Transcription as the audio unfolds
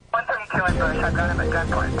killing Bush. I've got him at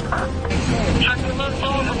gunpoint. Check the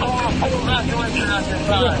missiles and call a full evacuation on your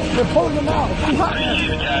side. They're pulling them out.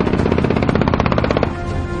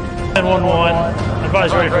 911.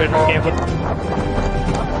 Advise ready for camp.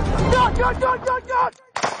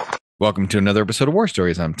 Welcome to another episode of War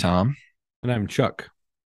Stories. I'm Tom. And I'm Chuck.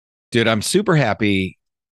 Dude, I'm super happy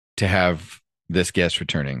to have this guest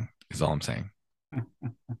returning, is all I'm saying.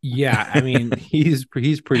 Yeah, I mean, he's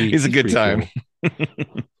pretty. He's a good time.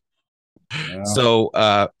 Cool. Yeah.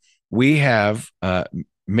 So we have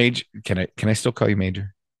Major. Can I still call you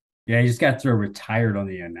Major? Yeah, you just got to throw retired on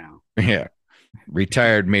the end now. Yeah.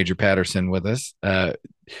 Retired Major Patterson with us.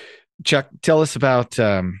 Chuck, tell us about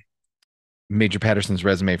Major Patterson's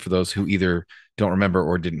resume for those who either don't remember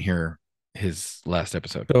or didn't hear his last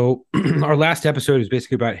episode. So our last episode is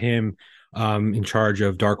basically about him in charge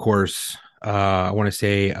of Dark Horse. I want to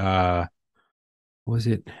say, was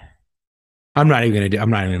it? I'm not even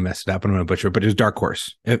gonna mess it up. I'm gonna butcher it, but it was Dark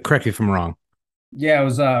Horse. Correct me if I'm wrong. Yeah, it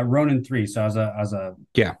was Ronin 3. So I was a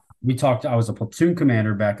yeah. I was a platoon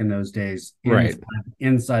commander back in those days,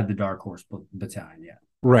 inside the Dark Horse battalion. Yeah,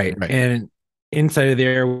 right. And inside of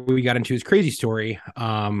there, we got into his crazy story,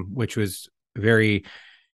 which was very,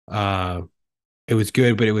 it was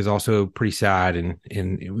good, but it was also pretty sad, and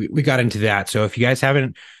we got into that. So if you guys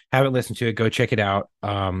haven't listened to it, go check it out.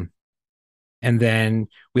 And then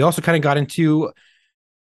we also kind of got into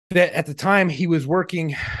that at the time he was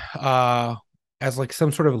working as like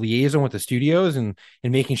some sort of liaison with the studios and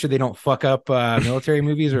making sure they don't fuck up military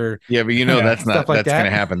movies or yeah, but that's going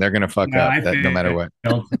to happen. They're going to fuck up no matter what.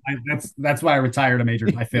 That's why I retired a major.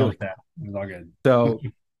 I failed at that. It was all good. So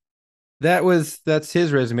that's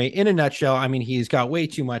his resume in a nutshell. I mean, he's got way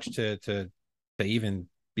too much to even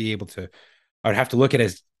be able to. I would have to look at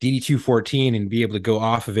his DD-214 and be able to go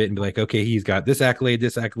off of it and be like, okay, he's got this accolade,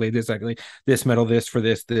 this accolade, this accolade, this medal, this for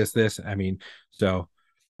this. I mean, so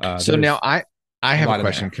now I have a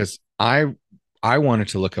question because I wanted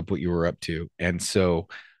to look up what you were up to, and so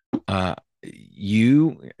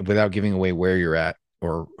you, without giving away where you're at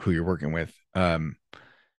or who you're working with,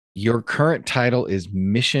 your current title is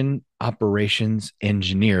Mission Operations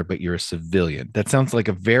Engineer, but you're a civilian. That sounds like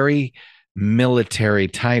a very military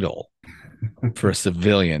title for a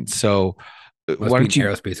civilian. So why don't you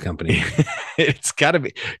aerospace company? It's got to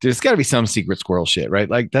be. There's got to be some secret squirrel shit, right?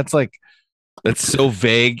 That's so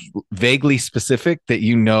vaguely specific that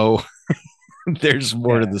there's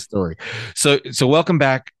more to the story. So welcome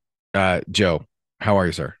back, Joe. How are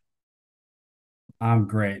you, sir? I'm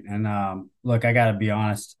great. And look, I got to be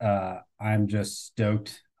honest. I'm just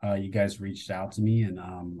stoked you guys reached out to me, and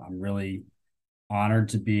I'm really honored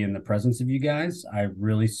to be in the presence of you guys. I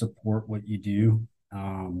really support what you do.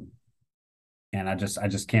 And I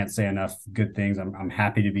just can't say enough good things. I'm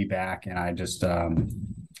happy to be back. And I just, I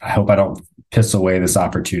hope I don't piss away this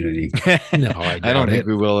opportunity. No, I don't think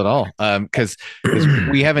we will at all. Cause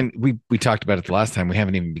we talked about it the last time. We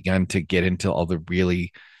haven't even begun to get into all the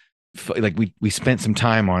really, we spent some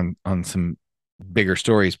time on some bigger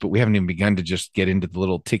stories, but we haven't even begun to just get into the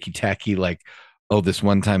little ticky tacky, this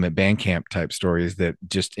one time at band camp type stories that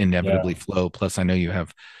just inevitably flow. Plus, I know you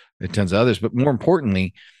have tons of others, but more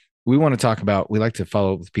importantly, we want to talk about, we like to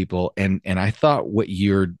follow up with people. And I thought what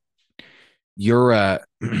your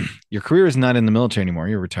career is not in the military anymore.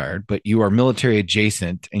 You're retired, but you are military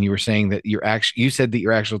adjacent. And you were saying that you said that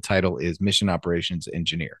your actual title is Mission Operations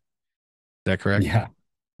Engineer. Is that correct? Yeah,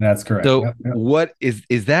 that's correct. So what is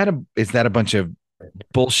that a bunch of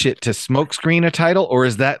bullshit to smoke screen a title, or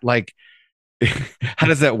is that how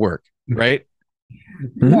does that work? Right.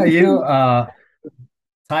 Yeah.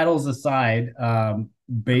 Titles aside,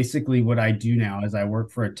 basically what I do now is I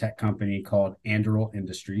work for a tech company called Anduril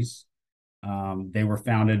Industries. They were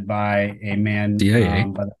founded by a man.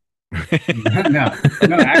 No,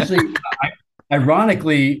 actually,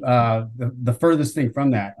 ironically, the furthest thing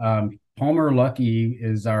from that, Palmer Luckey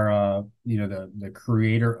is our, the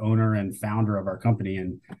creator, owner, and founder of our company.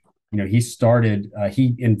 And,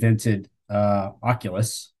 he invented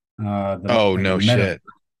Oculus. Shit.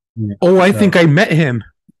 I think I met him.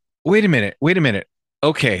 Wait a minute.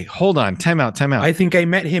 Okay, hold on. Time out. I think I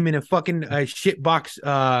met him in a fucking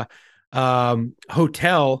shitbox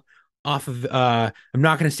hotel off of I'm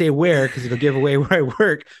not going to say where because it'll give away where I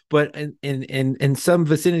work, but in some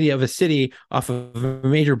vicinity of a city off of a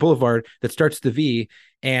major boulevard that starts the V,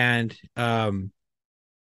 and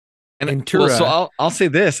Ventura. Well, so I'll say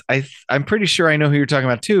this. I'm pretty sure I know who you're talking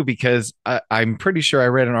about too, because I'm pretty sure I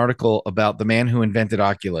read an article about the man who invented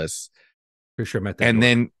Oculus. For sure, met that and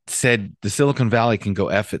then said the Silicon Valley can go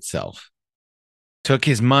F itself. Took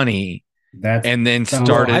his money That's and then sounds-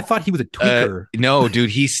 started. I thought he was a tweaker. No, dude,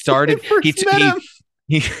 he started. First met him.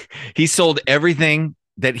 He sold everything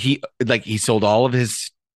that he sold all of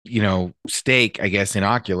his stake, I guess, in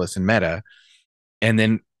Oculus and Meta, and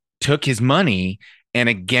then took his money, and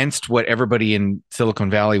against what everybody in Silicon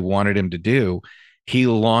Valley wanted him to do, he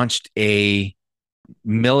launched a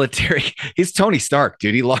military. He's Tony Stark,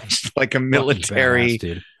 dude. He launched like a military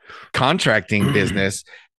contracting business.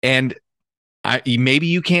 And maybe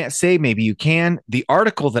you can't say, maybe you can. The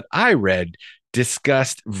article that I read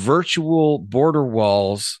discussed virtual border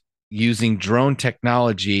walls using drone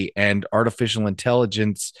technology and artificial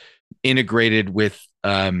intelligence integrated with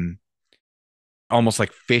almost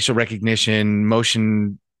like facial recognition,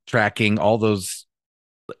 motion tracking, all those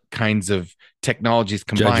kinds of technologies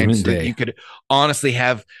combined, so that you could honestly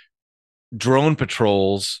have drone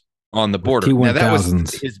patrols on the border. Now, that was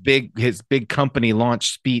his big company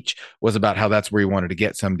launch speech, was about how that's where he wanted to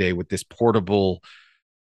get someday with this portable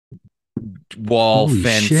wall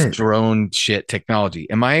fence drone shit technology.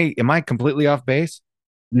 Am I completely off base?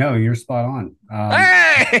 No, you're spot on.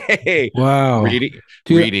 Hey! Wow.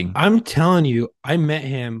 Reading. I'm telling you, I met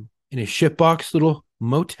him in a shitbox little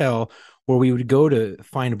motel where we would go to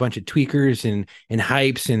find a bunch of tweakers and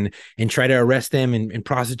hypes and try to arrest them in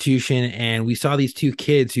prostitution. And we saw these two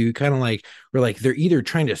kids who kind of like were like, they're either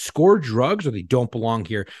trying to score drugs or they don't belong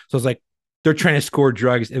here. So I was like, they're trying to score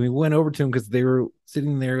drugs. And we went over to them because they were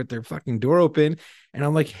sitting there with their fucking door open. And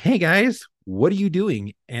I'm like, hey guys, what are you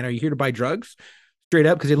doing? And are you here to buy drugs? Straight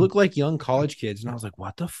up, because they look like young college kids. And I was like,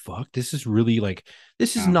 what the fuck? This is really like,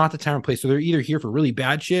 this is not the time and place. So they're either here for really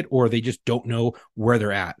bad shit or they just don't know where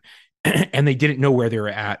they're at. And they didn't know where they were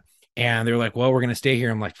at. And they're like, well, we're going to stay here.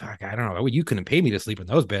 I'm like, fuck, I don't know. You couldn't pay me to sleep in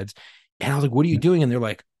those beds. And I was like, what are you doing? And they're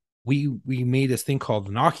like, we made this thing called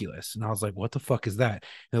an Oculus. And I was like, what the fuck is that? And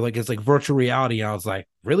they're like, it's like virtual reality. And I was like,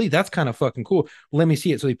 really? That's kind of fucking cool. Let me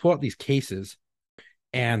see it. So they pull out these cases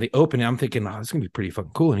and they open it. I'm thinking, oh, this is going to be pretty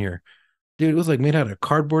fucking cool in here. Dude, it was like made out of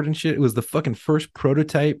cardboard and shit. It was the fucking first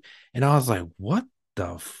prototype. And I was like, what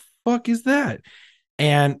the fuck is that?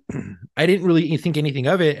 And I didn't really think anything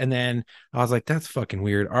of it. And then I was like, that's fucking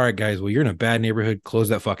weird. All right, guys, well, you're in a bad neighborhood. Close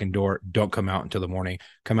that fucking door. Don't come out until the morning.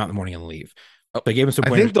 Come out in the morning and leave. So I gave him some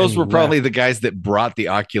pointers. I think those were probably the guys that brought the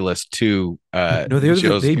Oculus to no,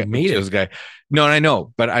 they made Joe's guy. No, and I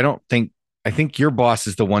know, but I think your boss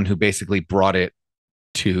is the one who basically brought it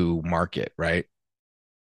to market, right?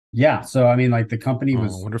 Yeah. So, I mean, like the company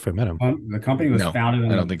was, I wonder if I met him. The company was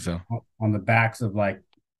founded I don't think so. On the backs of like,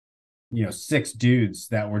 6 dudes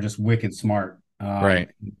that were just wicked smart, right,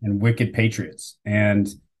 and wicked patriots. And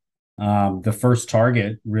the first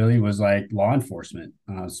target really was like law enforcement,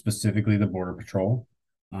 specifically the Border Patrol,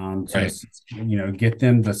 to get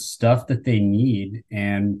them the stuff that they need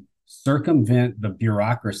and circumvent the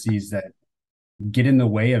bureaucracies that get in the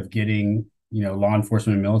way of getting law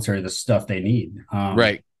enforcement and military the stuff they need.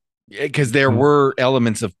 Right. Because there were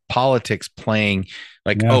elements of politics playing,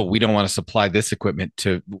 like, oh, we don't want to supply this equipment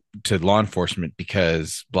to law enforcement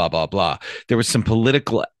because blah, blah, blah. There was some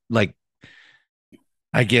political, like,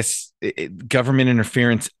 I guess, government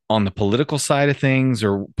interference on the political side of things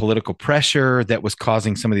or political pressure that was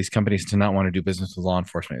causing some of these companies to not want to do business with law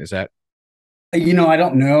enforcement. Is that? I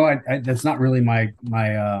don't know. I that's not really my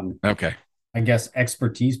okay, I guess,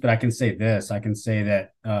 expertise, but I can say this. I can say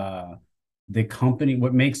that the company,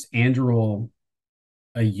 what makes Anduril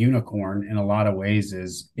a unicorn in a lot of ways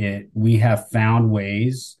is we have found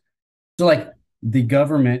ways. So like the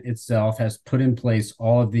government itself has put in place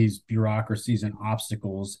all of these bureaucracies and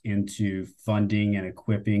obstacles into funding and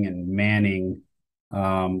equipping and manning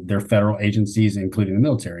their federal agencies, including the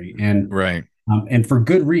military. And right. And for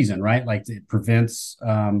good reason, right? Like it prevents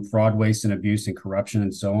fraud, waste, and abuse and corruption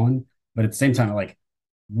and so on. But at the same time, like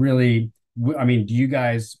really, I mean,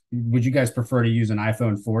 would you guys prefer to use an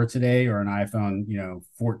iPhone 4 today or an iPhone,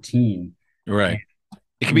 14? Right.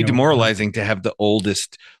 It can be demoralizing to have the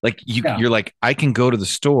oldest, like you're like, I can go to the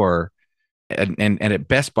store and at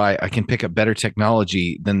Best Buy, I can pick up better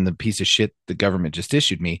technology than the piece of shit the government just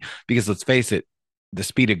issued me. Because let's face it, the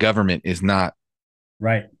speed of government is not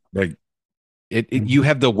right. Like you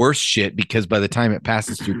have the worst shit because by the time it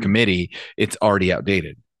passes through committee, it's already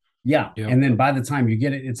outdated. Yeah. Yep. And then by the time you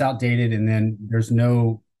get it, it's outdated and then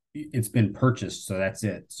it's been purchased. So that's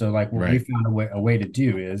it. So like what we found a way to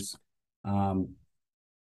do is,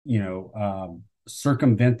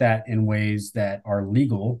 circumvent that in ways that are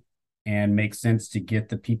legal and make sense to get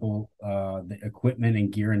the people, the equipment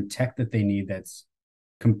and gear and tech that they need that's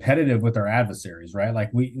competitive with our adversaries, right?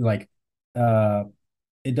 Like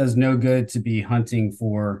it does no good to be hunting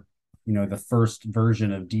for, the first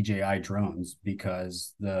version of DJI drones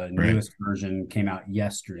because the newest version came out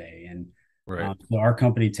yesterday. And so our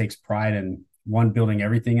company takes pride in building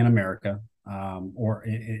everything in America, or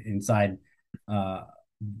inside, the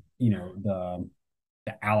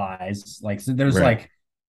allies. Like, so there's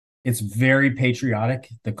it's very patriotic.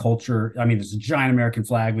 The culture, I mean, there's a giant American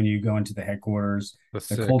flag when you go into the headquarters.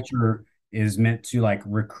 The culture is meant to like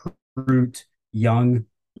recruit young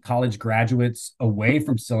college graduates away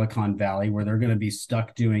from Silicon Valley, where they're going to be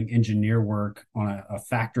stuck doing engineer work on a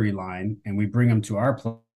factory line. And we bring them to our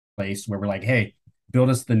place where we're like, hey,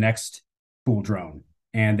 build us the next cool drone.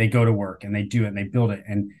 And they go to work and they do it and they build it.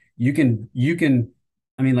 And you can,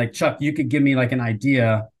 I mean, like, Chuck, you could give me like an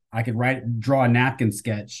idea. I could draw a napkin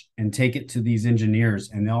sketch and take it to these engineers,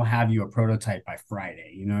 and they'll have you a prototype by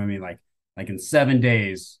Friday. You know what I mean? Like in 7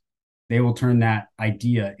 days, they will turn that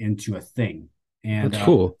idea into a thing. And that's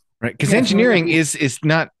cool, right? Because engineering is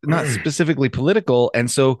not specifically political,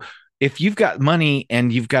 and so if you've got money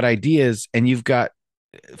and you've got ideas and you've got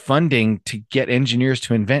funding to get engineers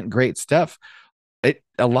to invent great stuff,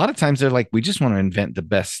 a lot of times they're like, we just want to invent the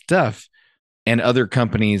best stuff, and other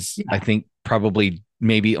companies, I think, probably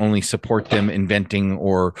maybe only support them inventing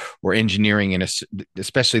or engineering,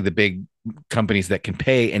 especially the big companies that can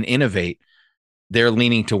pay and innovate. They're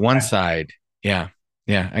leaning to one side. Yeah,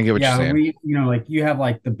 I get what you're saying. Like you have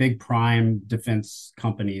like the big prime defense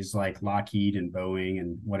companies like Lockheed and Boeing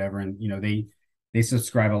and whatever, and they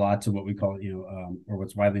subscribe a lot to what we call or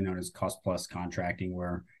what's widely known as cost plus contracting,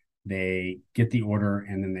 where they get the order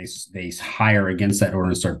and then they hire against that order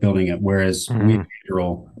and start building it. Whereas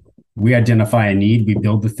we identify a need, we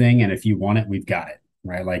build the thing, and if you want it, we've got it,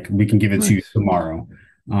 right? Like we can give it to you tomorrow.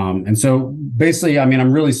 And so basically, I mean,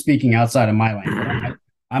 I'm really speaking outside of my lane.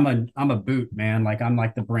 I'm a boot, man. Like I'm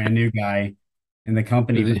like the brand new guy in the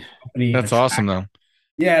company. That's awesome, though.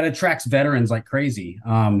 Yeah, it attracts veterans like crazy.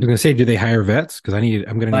 I was gonna say, do they hire vets? Because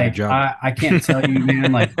I'm gonna need a job. I can't tell you,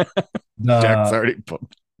 man. Like Jack's already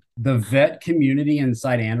the vet community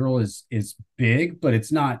inside Anduril is big, but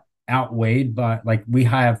it's not outweighed by, like, we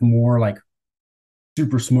have more like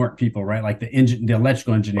super smart people, right? Like the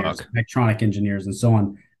electrical engineers, electronic engineers, and so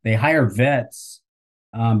on. They hire vets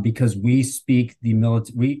because we speak the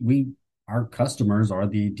military. Our customers are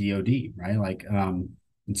the DoD, right? Like, and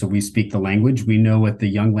so we speak the language. We know what the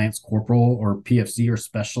young Lance Corporal or PFC or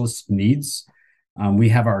specialist needs. We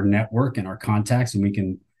have our network and our contacts, and we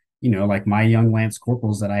can, like my young Lance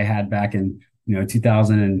Corporals that I had back in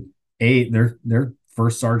 2008. They're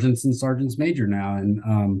first sergeants and sergeants major now,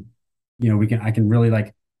 and I can really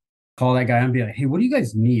like call that guy and be like, hey, what do you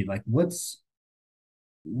guys need? Like, what's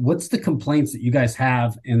the complaints that you guys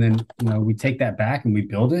have? And then we take that back and we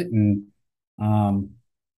build it. And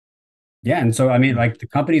and so I mean, like, the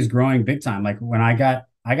company's growing big time. Like when I got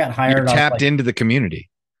hired, you're tapped into the community.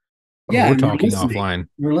 Yeah, we're talking offline.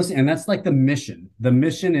 We're listening, and that's like the mission. The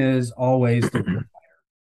mission is always the warfighter.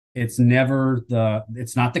 It's never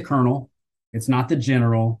it's not the colonel. It's not the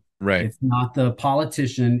general. Right. It's not the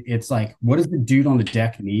politician. It's like, what does the dude on the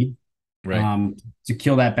deck need? Right. To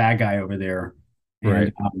kill that bad guy over there.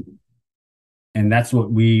 Right. And that's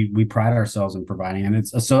what we pride ourselves in providing. And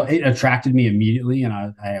so it attracted me immediately, and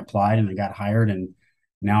I applied and I got hired, and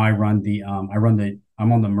now I'm on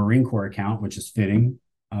the Marine Corps account, which is fitting.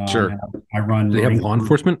 Sure. I run. Do they have law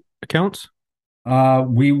enforcement accounts?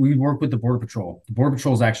 We work with the Border Patrol. The Border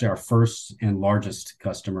Patrol is actually our first and largest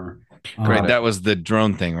customer. Great. That was the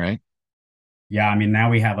drone thing, right? Yeah. I mean, now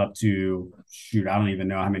we have up to, I don't even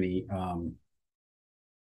know how many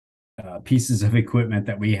pieces of equipment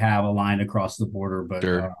that we have aligned across the border, but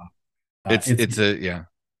sure. That's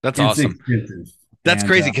awesome. Expensive. That's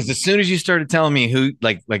crazy, because as soon as you started telling me who,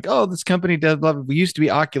 like, oh, this company does blah, blah, we used to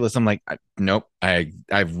be Oculus. I'm like, nope.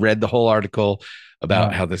 I've read the whole article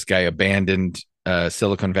about how this guy abandoned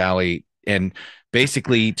Silicon Valley and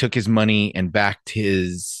basically took his money and backed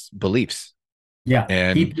his beliefs. Yeah,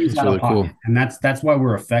 and it's really cool. And that's why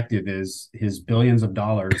we're effective. Is his billions of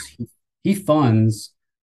dollars. He funds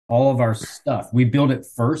all of our stuff. We build it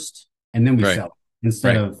first, and then we sell it,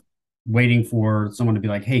 instead of waiting for someone to be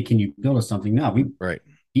like, hey, can you build us something? No, he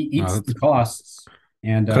eats the costs.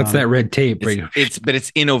 And that's that red tape.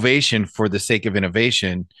 It's innovation for the sake of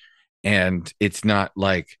innovation. And it's not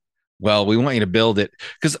like, well, we want you to build it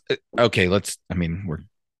because, we're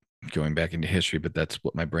going back into history, but that's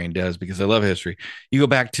what my brain does because I love history. You go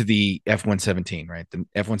back to the F-117, right? The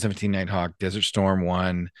F-117 Nighthawk, Desert Storm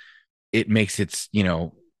 1, it makes its,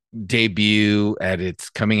 debut at its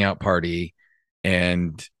coming out party.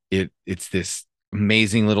 And it's this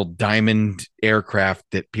amazing little diamond aircraft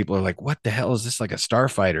that people are like, what the hell is this? Like a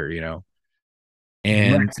starfighter,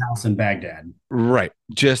 and Rex house in Baghdad. right,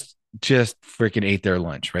 just freaking ate their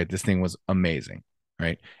lunch. Right, this thing was amazing.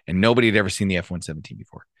 Right, and nobody had ever seen the F-117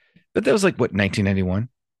 before, but that was like what 1991,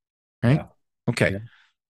 right? Yeah. Okay, Yeah.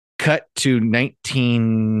 cut to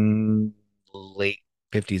 19 late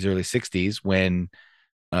 50s, early 60s when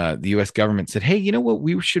the U.S. government said, "Hey, you know what?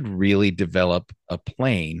 We should really develop a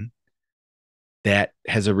plane that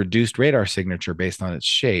has a reduced radar signature based on its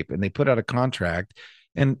shape." And they put out a contract,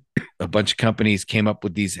 and a bunch of companies came up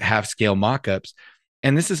with these half-scale mock-ups.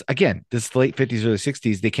 And this is again, this late 50s, early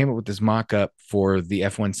 60s. They came up with this mock-up for the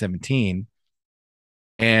F-117,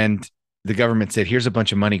 and the government said, "Here's a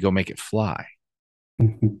bunch of money. Go make it fly."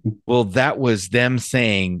 Well, that was them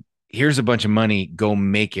saying, "Here's a bunch of money. Go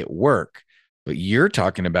make it work." But you're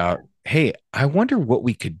talking about, hey, I wonder what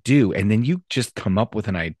we could do. And then you just come up with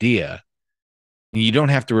an idea. You don't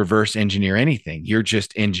have to reverse engineer anything. You're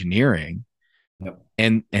just engineering. Yep.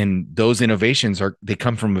 And those innovations they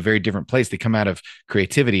come from a very different place. They come out of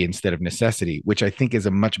creativity instead of necessity, which I think is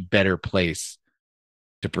a much better place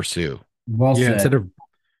to pursue. Well Yeah, said.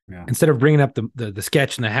 instead of bringing up the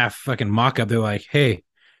sketch and the half fucking mock-up, they're like, hey,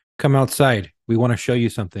 come outside. We want to show you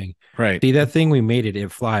something. Right. See that thing? We made it.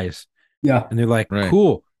 It flies. Yeah. And they're like, Right.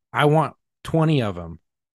 cool. I want 20 of them.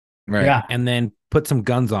 Right. Yeah. And then put some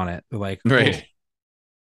guns on it. They're like, Right.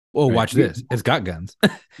 oh, Right. watch this. It's got guns.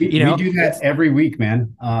 We do that every week,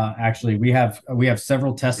 man. Actually, we have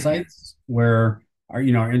several test sites where our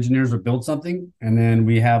engineers will build something, and then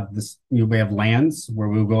we have we have lands where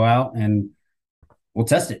we'll go out and we'll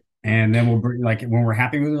test it, and then we'll bring, like, when we're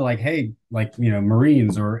happy with it, like, hey, like,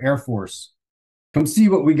 Marines or Air Force, come see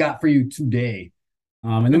what we got for you today.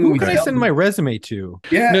 And then who can I send my resume to?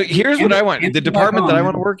 Yeah. No, here's what I want. The department that I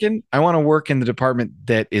want to man. work in, I want to work in the department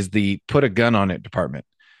that is the put a gun on it department.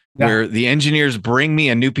 Yeah. Where the engineers bring me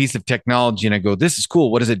a new piece of technology and I go, "This is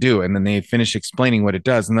cool. What does it do?" And then they finish explaining what it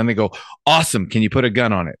does. And then they go, "Awesome. Can you put a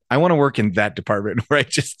gun on it?" I want to work in that department where I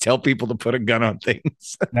just tell people to put a gun on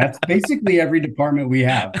things. That's basically every department we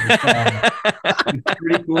have. It's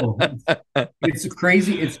pretty cool. It's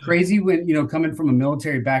crazy. It's crazy when, coming from a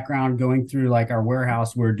military background, going through like our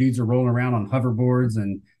warehouse where dudes are rolling around on hoverboards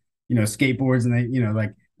and, skateboards, and they,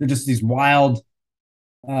 like, they're just these wild,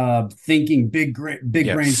 thinking big brain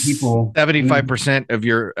people. 75% of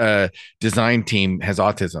your design team has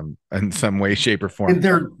autism in some way, shape, or form. And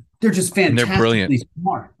they're just fantastically they're brilliant.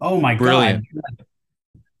 Smart. Oh my Brilliant. God.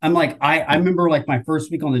 I'm like, I remember like my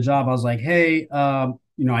first week on the job, I was like, hey, I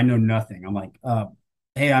know nothing. I'm like,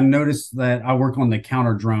 hey, I noticed that I work on the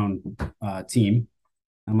counter drone team.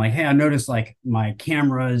 I'm like, hey, I noticed like my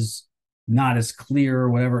camera's not as clear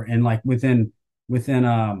or whatever. And like within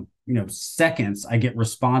seconds, I get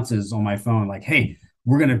responses on my phone like, hey,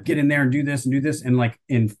 we're going to get in there and do this and do this. And like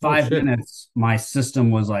in 5 minutes, my system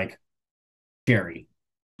was like scary.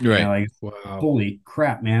 Right. Like, wow. Holy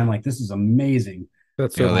crap, man. Like, this is amazing.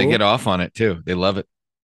 That's so They cool. get off on it too. They love it.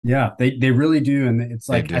 Yeah, they really do. And it's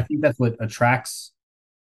like, I think that's what attracts,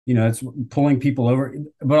 it's pulling people over.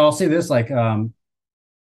 But I'll say this, like,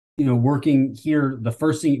 working here, the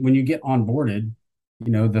first thing when you get onboarded, the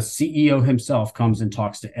CEO himself comes and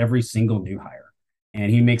talks to every single new hire.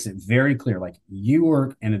 And he makes it very clear, like, you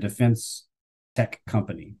work in a defense tech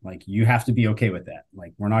company. Like, you have to be okay with that.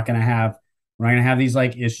 Like, we're not going to have these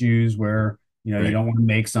like issues where, Right. you don't want to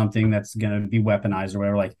make something that's going to be weaponized or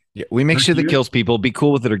whatever. Like, yeah, we make sure that kills people. Be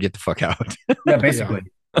cool with it or get the fuck out. Yeah, basically.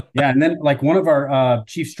 Yeah. And then like one of our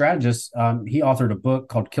chief strategists, he authored a book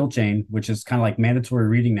called Kill Chain, which is kind of like mandatory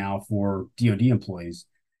reading now for DoD employees.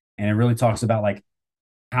 And it really talks about like,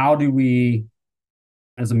 how do we,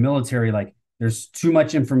 as a military, like, there's too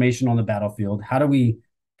much information on the battlefield. How do we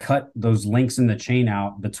cut those links in the chain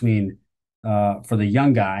out between, for the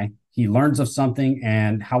young guy, he learns of something,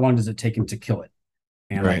 and how long does it take him to kill it?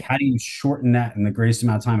 And Right. like, how do you shorten that in the greatest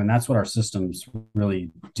amount of time? And that's what our systems really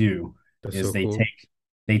do. That's is so they cool.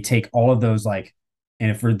 take all of those, like,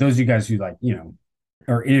 and for those of you guys who like,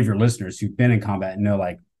 or any of your listeners who've been in combat and know,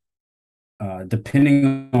 like,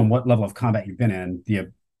 depending on what level of combat you've been in, the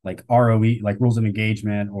like ROE, like rules of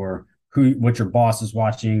engagement, or what your boss is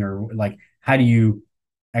watching, or like, how do you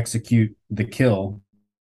execute the kill?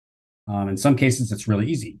 In some cases, it's really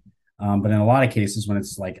easy. But in a lot of cases, when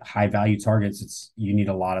it's like high value targets, you need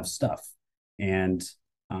a lot of stuff. And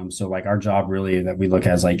so like our job really that we look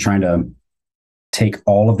at is like trying to take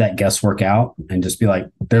all of that guesswork out and just be like,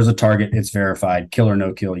 there's a target, it's verified, kill or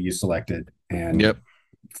no kill, you select it. And Yep.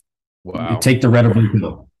 Wow. you take the red or blue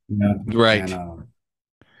pill. Right. And,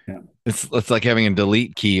 It's like having a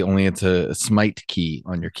delete key, only it's a smite key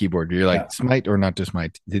on your keyboard. You're like, smite or not to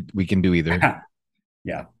smite. We can do either.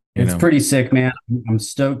 yeah. It's pretty sick, man. I'm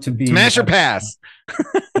stoked to be Smash or pass.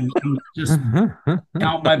 I'm just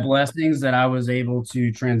count my blessings that I was able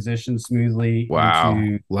to transition smoothly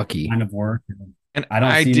into lucky kind of work. And I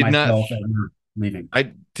don't see did myself not ever leaving.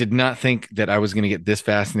 I did not think that I was going to get this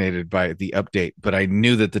fascinated by the update, but I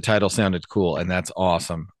knew that the title sounded cool, and that's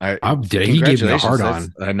awesome. He gave me a hard on.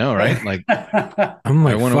 I know, right? Like, I'm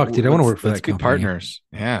like, fuck, dude, I want to work for that company. Partners.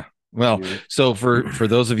 Yeah. Well, so for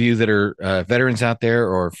those of you that are veterans out there,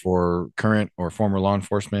 or for current or former law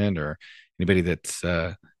enforcement, or anybody that's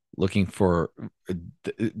looking for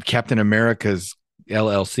Captain America's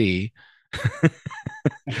LLC.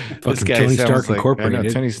 This guy Tony Stark like,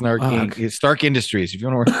 Incorporated. Tony Stark, Stark Industries. If you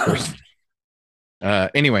want to work first.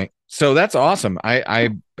 Anyway, so that's awesome.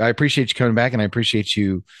 I appreciate you coming back, and I appreciate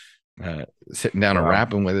you sitting down and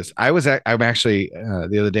rapping with us. I'm actually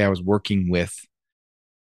the other day I was working with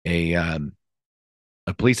a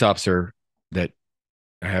police officer that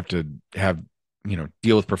I have to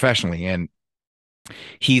deal with professionally, and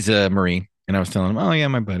he's a Marine, and I was telling him, oh yeah,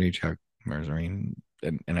 my buddy Chuck is a Marine,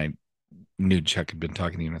 and I knew Chuck had been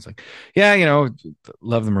talking to you, and I was like, yeah,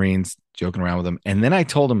 love the Marines, joking around with them. And then I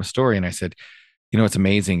told him a story, and I said, what's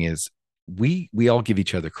amazing is we all give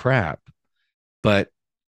each other crap, but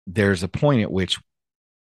there's a point at which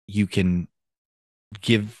you can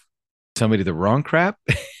give somebody the wrong crap,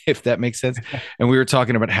 if that makes sense. And we were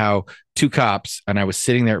talking about how two cops, and I was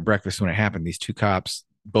sitting there at breakfast when it happened, these two cops,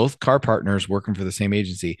 both car partners working for the same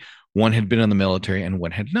agency, one had been in the military and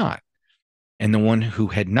one had not. And the one who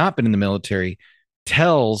had not been in the military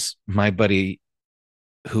tells my buddy,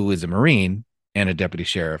 who is a Marine and a deputy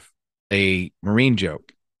sheriff, a Marine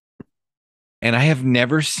joke. And I have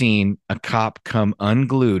never seen a cop come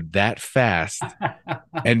unglued that fast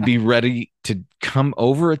and be ready to come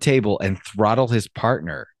over a table and throttle his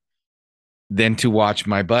partner than to watch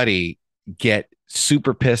my buddy get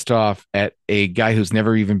super pissed off at a guy who's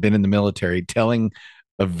never even been in the military telling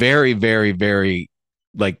a very, very, very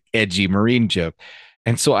like edgy Marine joke.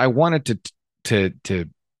 And so I wanted to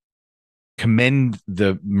commend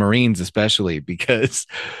the Marines, especially because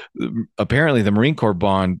apparently the Marine Corps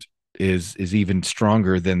bond is even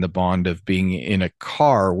stronger than the bond of being in a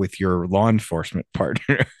car with your law enforcement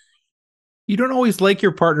partner. You don't always like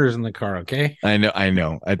your partners in the car, okay? I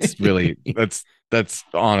know. It's really that's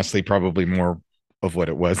honestly probably more of what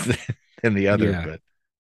it was than the other. Yeah. But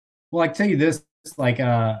well, I tell you this, like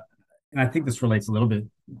and I think this relates a little bit.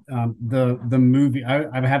 The movie,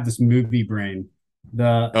 I have this movie brain.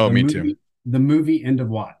 Me movie, too. The movie End of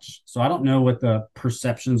Watch. So I don't know what the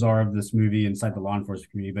perceptions are of this movie inside the law enforcement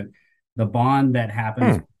community, but the bond that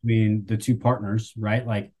happens between the two partners, right?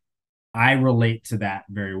 Like I relate to that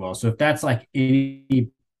very well. So if that's like any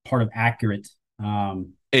part of accurate,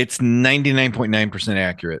 it's 99.9%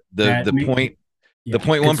 accurate. The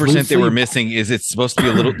 0.1% they were missing is it's supposed to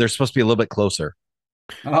be they're supposed to be a little bit closer.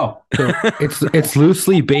 Oh, so it's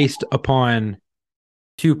loosely based upon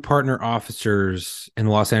two partner officers in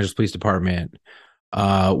the Los Angeles Police Department.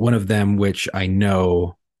 One of them, which I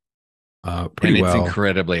know pretty well. It's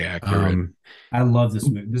incredibly accurate. I love this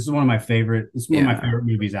movie. This is one of my favorite. This is one of my favorite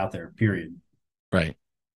movies out there. Period. Right.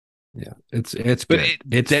 Yeah, it's good.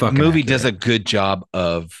 But that movie accurate. Does a good job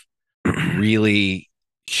of really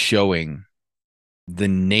showing the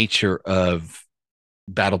nature of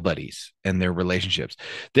battle buddies and their relationships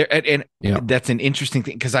there. And that's an interesting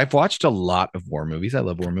thing, because I've watched a lot of war movies. I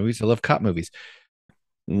love war movies. I love cop movies.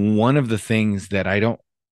 One of the things that I don't,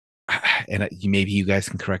 and maybe you guys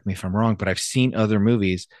can correct me if I'm wrong, but I've seen other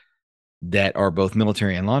movies that are both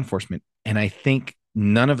military and law enforcement, and I think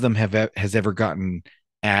none of them has ever gotten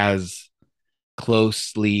as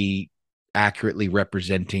closely accurately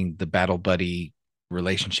representing the battle buddy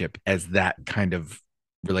relationship as that kind of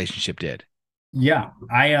relationship did. Yeah,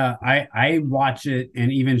 I watch it and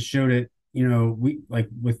even showed it. We like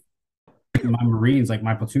with my Marines, like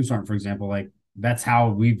my platoon sergeant, for example. Like that's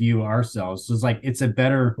how we view ourselves. So it's like it's a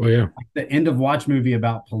better. Oh yeah. Like the End of Watch movie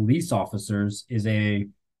about police officers is a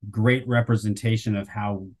great representation of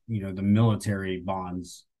how the military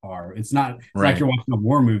bonds are. It's not like you're watching a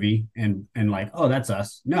war movie and like, oh, that's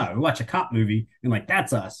us. No, we watch a cop movie and like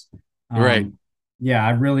that's us. Right. Yeah,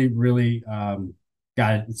 I really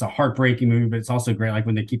got it. It's a heartbreaking movie, but it's also great. Like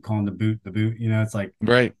when they keep calling the boot, it's like,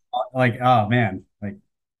 right. Like, oh man, like,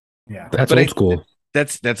 yeah, that's old school.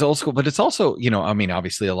 That's old school, but it's also,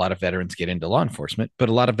 obviously a lot of veterans get into law enforcement, but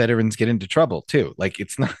a lot of veterans get into trouble too. Like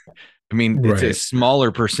it's not, it's a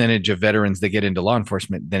smaller percentage of veterans that get into law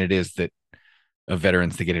enforcement than it is that of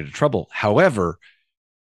veterans that get into trouble. However,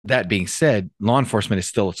 that being said, law enforcement is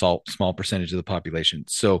still a small percentage of the population.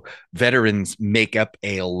 So veterans make up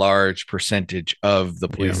a large percentage of the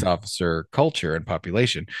police officer culture and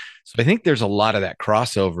population. So I think there's a lot of that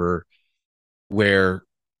crossover where,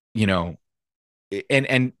 you know,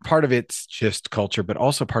 and part of it's just culture, but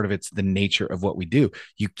also part of it's the nature of what we do.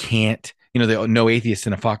 You can't, no atheists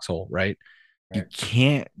in a foxhole, right? You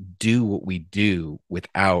can't do what we do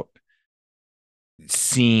without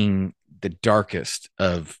seeing the darkest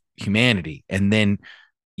of humanity. And then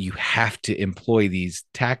you have to employ these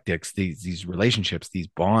tactics, these relationships, these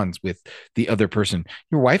bonds with the other person.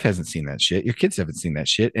 Your wife hasn't seen that shit. Your kids haven't seen that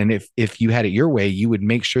shit. And if you had it your way, you would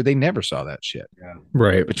make sure they never saw that shit. Yeah.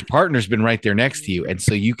 Right. But your partner's been right there next to you. And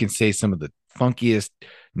so you can say some of the funkiest,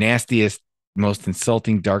 nastiest, most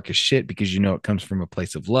insulting, darkest shit because it comes from a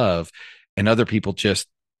place of love. And other people just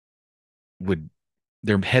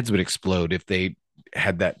their heads would explode if they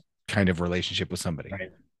had that kind of relationship with somebody.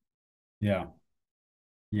 Right. Yeah.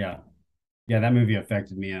 That movie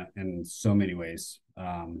affected me in so many ways,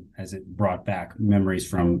 as it brought back memories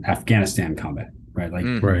from Afghanistan combat, right? Like,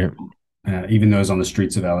 even those on the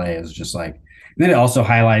streets of LA is just like, and then it also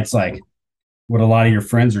highlights like what a lot of your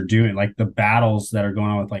friends are doing, like the battles that are going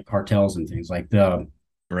on with like cartels and things like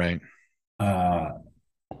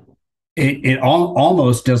it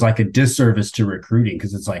almost does like a disservice to recruiting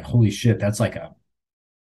because it's like, holy shit, that's like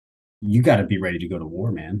you got to be ready to go to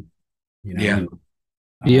war, man.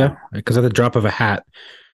 Because at the drop of a hat,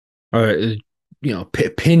 or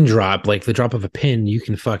pin drop, like the drop of a pin, you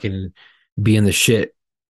can fucking be in the shit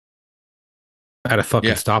at a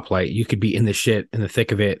fucking stoplight. You could be in the shit in the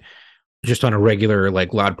thick of it, just on a regular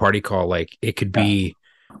like loud party call. Like it could be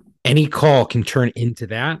any call can turn into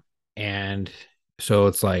that, and so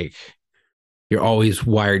it's like you're always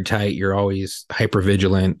wired tight. You're always hyper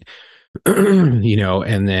vigilant, and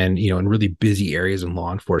then in really busy areas in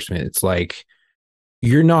law enforcement, it's like.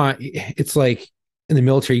 It's like in the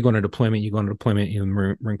military, you go on a deployment, in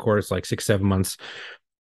the Marine Corps, it's like 6-7 months.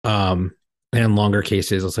 And in longer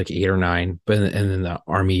cases, it's like 8 or 9. And in the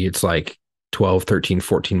Army, it's like 12, 13,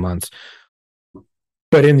 14 months.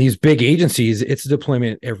 But in these big agencies, it's a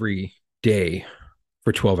deployment every day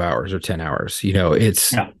for 12 hours or 10 hours.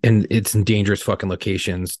 And it's in dangerous fucking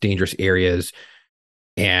locations, dangerous areas.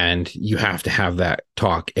 And you have to have that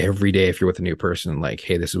talk every day if you're with a new person, like,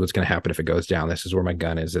 hey, this is what's going to happen if it goes down. This is where my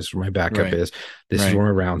gun is. This is where my backup is. This is where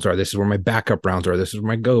my rounds are. This is where my backup rounds are. This is where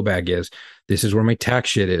my go bag is. This is where my tack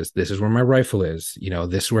shit is. This is where my rifle is.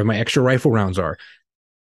 This is where my extra rifle rounds are.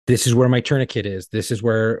 This is where my tourniquet is. This is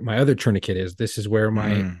where my other tourniquet is. This is where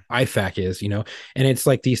my IFAK is, and it's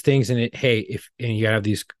like these things. And you gotta have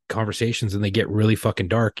these conversations and they get really fucking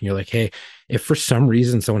dark. And you're like, hey, if for some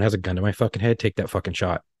reason someone has a gun to my fucking head, take that fucking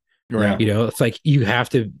shot. Right. It's like you have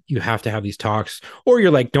to have these talks, or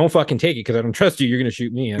you're like, don't fucking take it because I don't trust you. You're gonna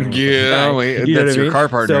shoot me. That's your car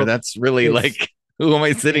partner. So that's really like, who am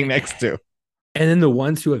I sitting next to? And then the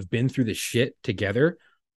ones who have been through the shit together,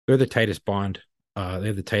 they're the tightest bond. They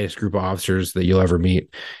have the tightest group of officers that you'll ever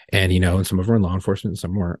meet. And, and some of them are in law enforcement,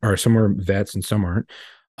 some are vets and some aren't.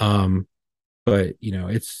 But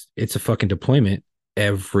it's a fucking deployment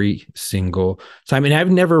every single time. And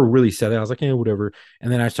I've never really said that. I was like, whatever.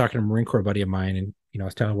 And then I was talking to a Marine Corps buddy of mine, and, I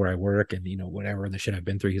was telling him where I work and, whatever, the shit I've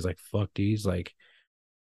been through. He's like, fuck, dude. He's like,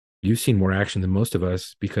 you've seen more action than most of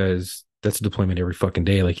us because that's a deployment every fucking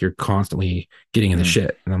day. Like you're constantly getting in the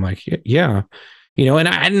shit. And I'm like, yeah. And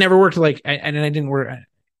I never worked I didn't work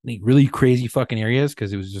in really crazy fucking areas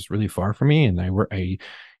because it was just really far from me. And I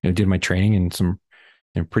did my training in some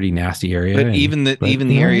pretty nasty area. But even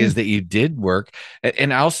the areas that you did work,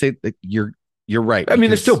 and I'll say that you're right. I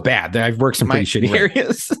mean, they're still bad. I've worked some pretty shitty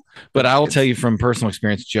areas. But I will tell you from personal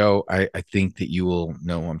experience, Joe, I think that you will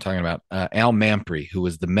know what I'm talking about. Al Mampry, who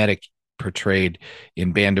was the medic portrayed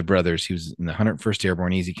in Band of Brothers. He was in the 101st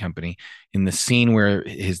Airborne Easy Company in the scene where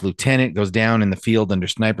his lieutenant goes down in the field under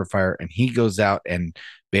sniper fire, and he goes out and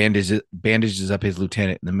bandages up his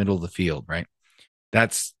lieutenant in the middle of the field, right?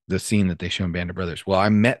 That's the scene that they show in Band of Brothers. Well, I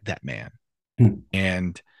met that man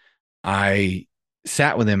and I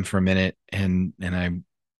sat with him for a minute and I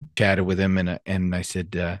chatted with him and I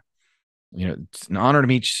said, it's an honor to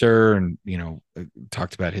meet you, sir. And,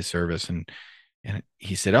 talked about his service and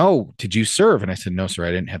he said, oh, did you serve? And I said, no, sir,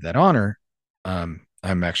 I didn't have that honor. I'm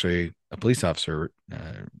actually a police officer,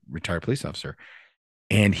 retired police officer.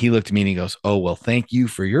 And he looked at me and he goes, oh, well, thank you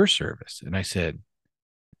for your service. And I said,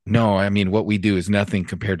 no, I mean, what we do is nothing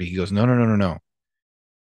compared to, he goes, no.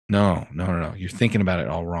 You're thinking about it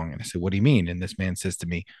all wrong. And I said, what do you mean? And this man says to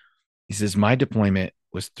me, he says, my deployment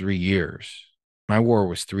was 3 years. My war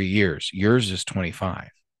was 3 years. Yours is 25.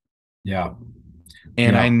 Yeah.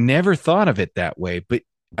 And Yeah. I never thought of it that way, but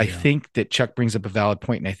I Yeah. think that Chuck brings up a valid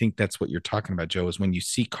point, and I think that's what you're talking about, Joe, is when you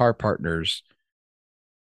see car partners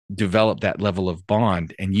develop that level of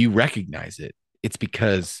bond and you recognize it, it's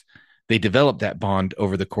because they developed that bond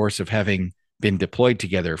over the course of having been deployed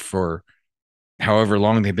together for however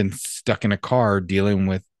long they've been stuck in a car dealing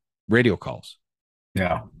with radio calls.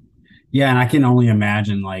 Yeah. Yeah. And I can only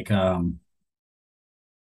imagine like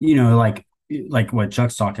what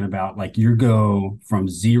Chuck's talking about, like you go from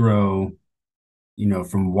zero,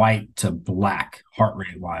 from white to black heart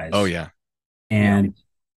rate wise. Oh yeah. And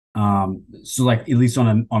so like at least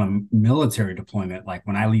on a military deployment, like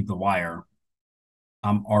when I leave the wire,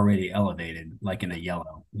 I'm already elevated, like in a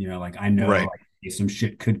yellow, like I know Right. like some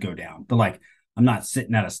shit could go down, but like I'm not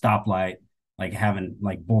sitting at a stoplight, like having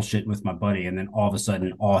like bullshit with my buddy, and then all of a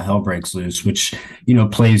sudden all hell breaks loose, which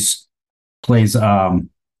plays does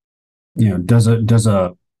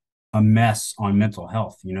a mess on mental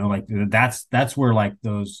health. Like that's where like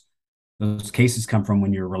those cases come from,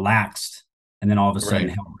 when you're relaxed and then all of a sudden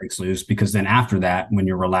Right. hell breaks loose, because then after that, when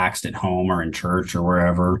you're relaxed at home or in church or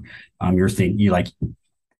wherever, you're thinking you like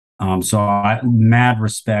so I mad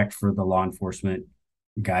respect for the law enforcement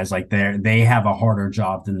guys. Like they have a harder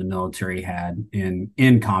job than the military had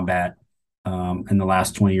in combat in the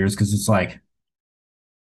last 20 years, because it's like,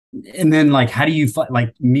 and then like how do you fight,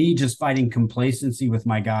 like me just fighting complacency with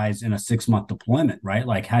my guys in a 6-month deployment, right?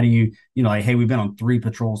 Like how do you like, hey, we've been on 3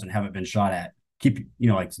 patrols and haven't been shot at, keep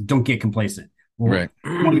like don't get complacent. Well, Right.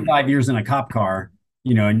 25 years in a cop car,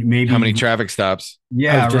 and maybe How many traffic stops?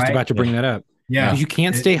 yeah, I was just right? about to bring that up. Yeah, Because you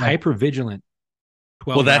can't stay like, hyper vigilant.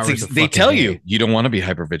 Well, they tell you don't want to be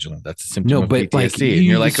hyper vigilant. That's a symptom No, of but, PTSD. like, and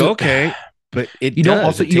you're like, so- okay, but it You don't does.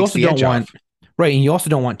 also It you takes also the don't edge want off. right, and you also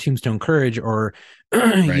don't want tombstone courage, or you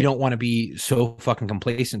Right. don't want to be so fucking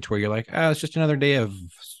complacent to where you're like, it's just another day of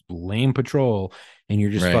lame patrol, and you're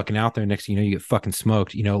just Right. fucking out there. Next thing you know, you get fucking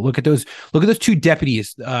smoked. Look at those 2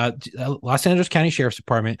 deputies, Los Angeles County Sheriff's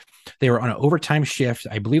Department. They were on an overtime shift.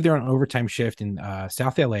 I believe they're on an overtime shift in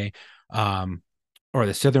South LA, or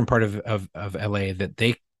the southern part of LA that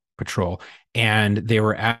they patrol, and they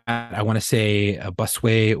were at, I want to say, a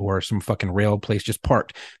busway or some fucking rail place, just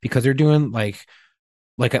parked because they're doing like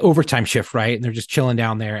an overtime shift, right? And they're just chilling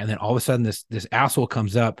down there, and then all of a sudden this asshole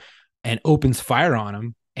comes up and opens fire on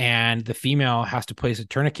them, and the female has to place a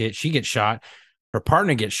tourniquet. She gets shot, her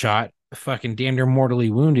partner gets shot, fucking damn near mortally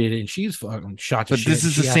wounded, and she's fucking shot to But shit. this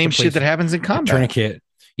is the same shit that happens in combat. Tourniquet.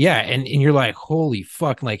 Yeah, and you're like, holy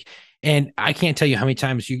fuck, like, and I can't tell you how many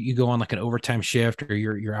times you go on like an overtime shift, or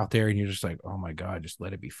you're out there and you're just like, oh my God, just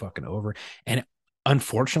let it be fucking over. And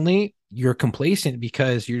unfortunately, you're complacent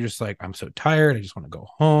because you're just like, I'm so tired, I just want to go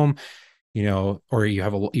home, or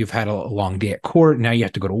you've had a long day at court, now you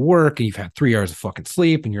have to go to work, and you've had 3 hours of fucking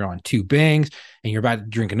sleep, and you're on 2 bangs, and you're about to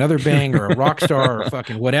drink another bang or a rock star or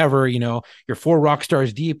fucking whatever, you're 4 rock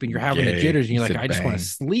stars deep, and you're having the jitters, and you're like, I just want to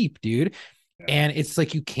sleep, dude. And it's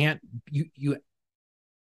like you can't you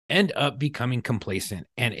end up becoming complacent,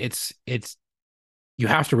 and it's you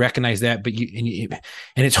have to recognize that, but and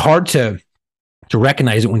it's hard to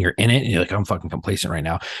recognize it when you're in it, and you're like, I'm fucking complacent right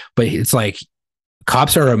now. But it's like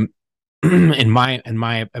cops are in my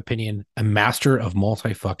opinion, a master of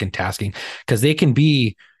multi fucking tasking, because they can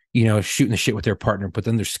be shooting the shit with their partner, but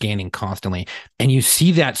then they're scanning constantly, and you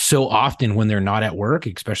see that so often when they're not at work,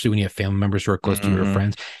 especially when you have family members who are close to you or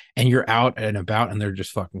friends, and you're out and about, and they're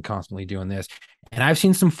just fucking constantly doing this. And I've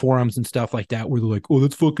seen some forums and stuff like that where they're like, oh,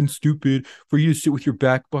 that's fucking stupid for you to sit with your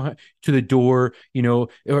back to the door,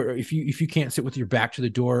 or if you can't sit with your back to the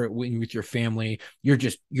door when you're with your family,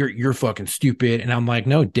 you're fucking stupid. And I'm like,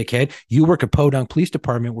 no, dickhead, you work at Podunk Police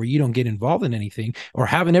Department where you don't get involved in anything, or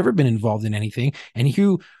haven't ever been involved in anything. And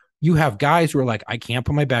you have guys who are like, I can't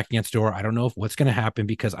put my back against the door. I don't know what's going to happen,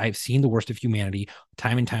 because I've seen the worst of humanity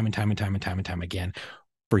time and time again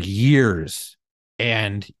for years.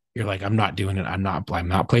 And you're like, I'm not doing it. I'm not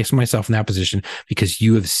placing myself in that position, because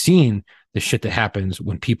you have seen the shit that happens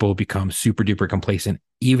when people become super duper complacent,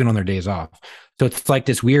 even on their days off. So it's like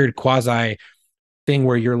this weird quasi thing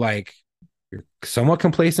where you're like, you're somewhat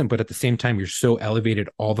complacent, but at the same time, you're so elevated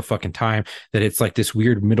all the fucking time that it's like this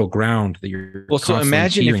weird middle ground that you're. Well, so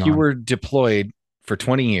imagine if you were deployed for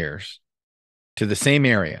 20 years to the same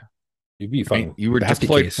area. You'd be fine. Right? You were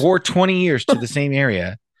deployed for 20 years to the same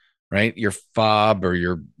area, right? Your fob or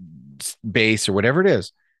your base or whatever it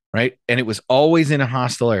is, right? And it was always in a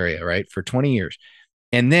hostile area, right? For 20 years.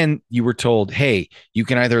 And then you were told, hey, you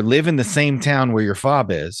can either live in the same town where your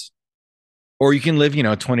fob is, or you can live,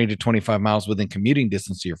 20 to 25 miles within commuting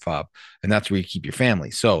distance to your fob. And that's where you keep your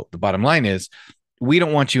family. So the bottom line is, we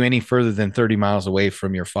don't want you any further than 30 miles away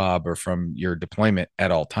from your fob or from your deployment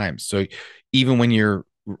at all times. So even when you're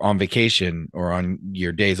on vacation or on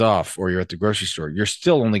your days off or you're at the grocery store, you're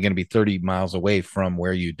still only going to be 30 miles away from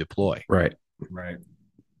where you deploy. Right.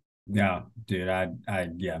 Yeah, dude,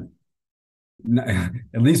 yeah.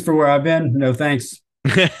 At least for where I've been, no thanks.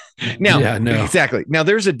 Exactly. Now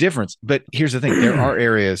there's a difference, but here's the thing. There are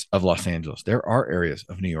areas of Los Angeles. There are areas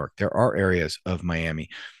of New York. There are areas of Miami.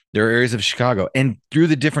 There are areas of Chicago. And through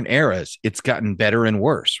the different eras, it's gotten better and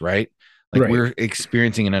worse, right? Like we're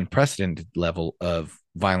experiencing an unprecedented level of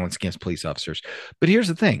violence against police officers. But here's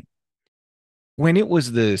the thing. When it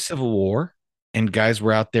was the Civil War and guys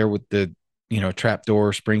were out there with the,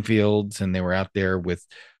 trapdoor Springfields, and they were out there with,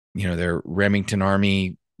 their Remington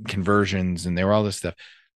Army conversions, and they were all this stuff.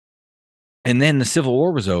 And then the Civil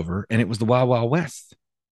War was over and it was the Wild Wild West.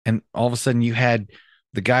 And all of a sudden you had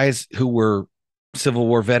the guys who were Civil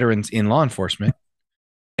War veterans in law enforcement.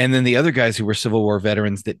 And then the other guys who were Civil War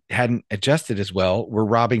veterans that hadn't adjusted as well were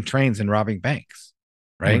robbing trains and robbing banks.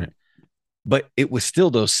 Right. But it was still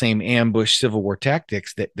those same ambush Civil War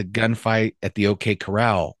tactics that the gunfight at the OK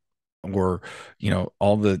Corral, or,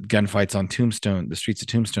 all the gunfights on Tombstone, the streets of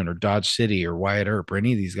Tombstone, or Dodge City, or Wyatt Earp, or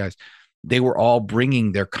any of these guys, they were all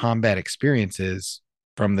bringing their combat experiences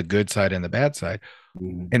from the good side and the bad side.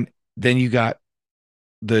 Mm-hmm. And then you got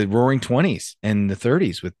the Roaring 20s and the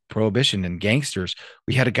 30s with Prohibition and gangsters.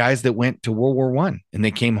 We had guys that went to World War I and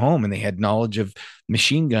they came home and they had knowledge of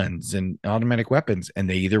machine guns and automatic weapons, and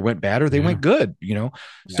they either went bad or they went good,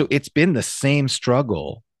 So it's been the same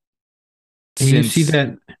struggle. You see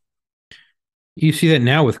that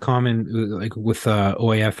now with like with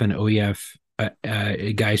OAF and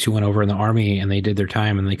OEF guys who went over in the Army and they did their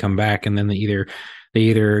time and they come back, and then they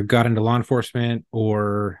either got into law enforcement,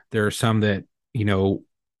 or there are some that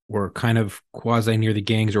were kind of quasi near the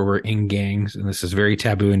gangs or were in gangs, and this is very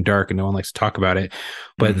taboo and dark and no one likes to talk about it,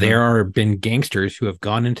 but there are been gangsters who have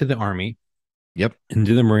gone into the Army,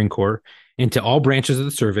 into the Marine Corps, into all branches of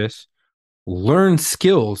the service, learned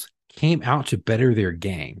skills, came out to better their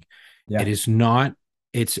gang. It is not,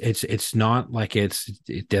 it's not like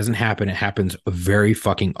it doesn't happen. It happens very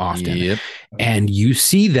fucking often. And you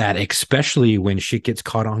see that, especially when shit gets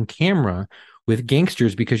caught on camera with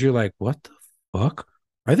gangsters, because you're like, what the fuck?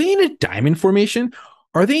 Are they in a diamond formation?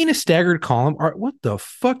 Are they in a staggered column? What the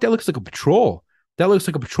fuck? That looks like a patrol. That looks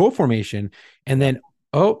like a patrol formation. And then,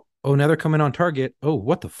 oh, now they're coming on target. Oh,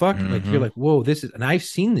 what the fuck? Like, you're like, whoa, and I've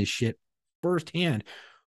seen this shit firsthand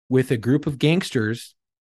with a group of gangsters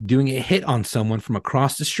doing a hit on someone from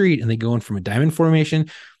across the street, and they go in from a diamond formation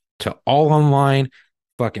to all online,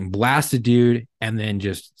 fucking blast a dude, and then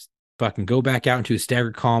just fucking go back out into a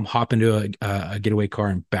staggered column, hop into a getaway car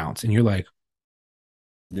and bounce. And you're like,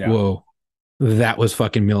 whoa, that was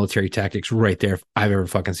fucking military tactics right there if I've ever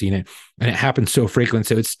fucking seen it. And it happens so frequent,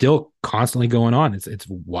 so it's still constantly going on. It's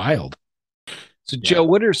wild. So Joe,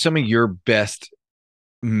 what are some of your best,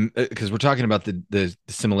 because we're talking about the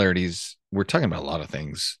similarities, we're talking about a lot of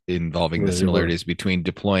things involving the similarities between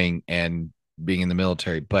deploying and being in the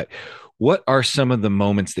military, but what are some of the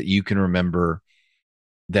moments that you can remember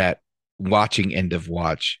that watching End of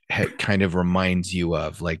Watch kind of reminds you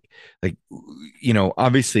of, like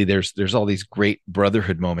obviously there's all these great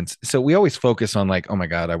brotherhood moments, so we always focus on like, oh my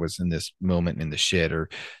god, I was in this moment in the shit, or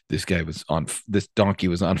this donkey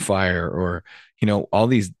was on fire, or all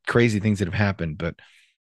these crazy things that have happened, but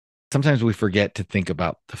sometimes we forget to think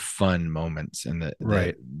about the fun moments and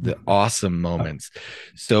the awesome moments.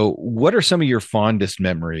 So what are some of your fondest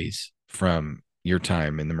memories from your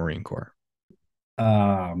time in the Marine Corps?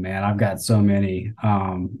 Oh man, I've got so many.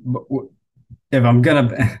 If I'm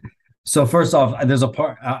gonna, so first off, there's a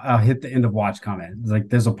part, I'll hit the End of Watch comment. Like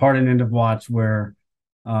there's a part in End of Watch where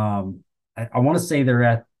I want to say they're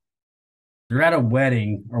at a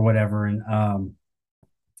wedding or whatever, and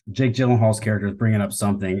Jake Gyllenhaal's character is bringing up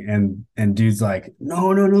something, and dude's like,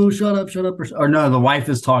 no, shut up, or no, the wife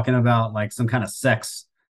is talking about like some kind of sex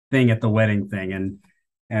thing at the wedding thing,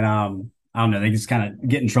 and I don't know, they just kind of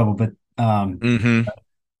get in trouble, but I'm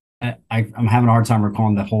having a hard time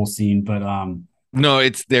recalling the whole scene, but no,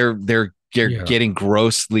 it's they're getting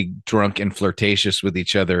grossly drunk and flirtatious with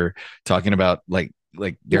each other, talking about like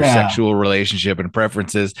their sexual relationship and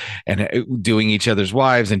preferences, and doing each other's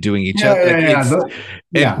wives and doing each other.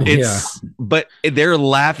 But they're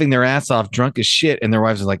laughing their ass off, drunk as shit, and their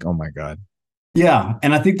wives are like, "Oh my god." Yeah,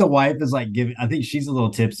 and I think the wife is like I think she's a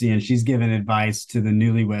little tipsy, and she's giving advice to the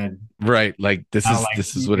newlywed. Right, like this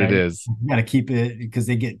is what it is. You got to keep it, because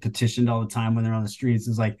they get petitioned all the time when they're on the streets.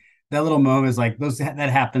 It's like that little moment is like that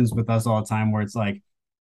happens with us all the time, where it's like,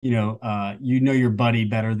 your buddy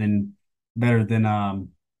better than better than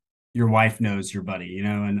your wife knows your buddy, you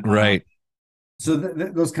know, and Right. so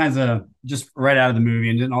those kinds of just right out of the movie,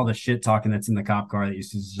 and then all the shit talking that's in the cop car that you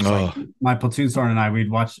see is just like my platoon sergeant and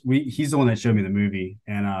I, he's the one that showed me the movie,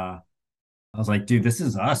 and I was like, dude, this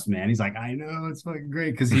is us, man. He's like, I know, it's fucking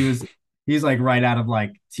great, because he's like right out of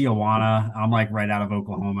like Tijuana. I'm like right out of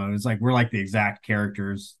Oklahoma. It's like we're like the exact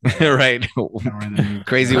characters. Right.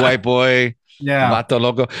 Crazy white boy. Yeah. Vato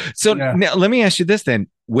loco. So now let me ask you this then.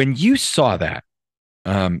 When you saw that,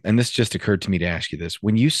 and this just occurred to me to ask you this,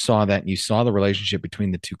 when you saw that and you saw the relationship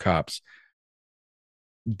between the two cops,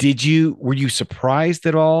 were you surprised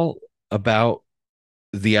at all about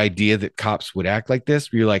the idea that cops would act like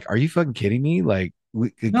this? Were you like, are you fucking kidding me? Like,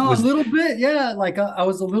 no, a little bit. Yeah. Like I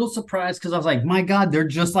was a little surprised, because I was like, my God, they're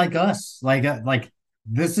just like us. Like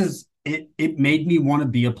this is, it made me want to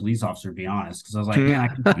be a police officer, to be honest. Because I was like, man,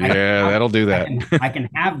 that'll do that. I can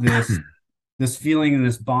have this feeling and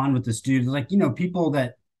this bond with this dude. Like, you know, people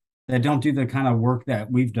that don't do the kind of work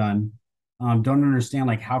that we've done, don't understand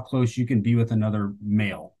like how close you can be with another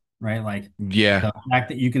male, right? Like, the fact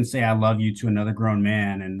that you can say I love you to another grown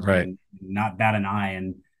man and not bat an eye,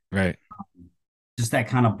 and just that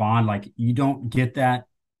kind of bond. Like, you don't get that.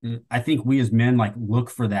 I think we as men like look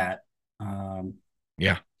for that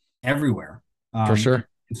everywhere, for sure.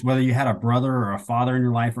 It's whether you had a brother or a father in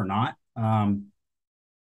your life or not.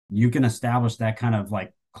 You can establish that kind of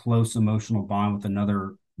like close emotional bond with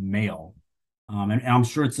another male. And I'm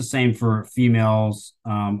sure it's the same for females,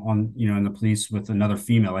 on, you know, in the police with another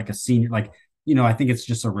female, like a senior, like, you know, I think it's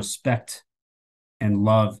just a respect and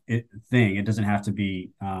love thing. It doesn't have to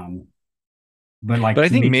be, but I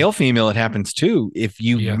think male female, it happens too. If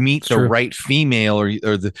you meet the right female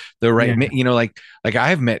or the right, you know, like I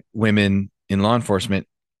have met women in law enforcement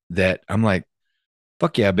that I'm like,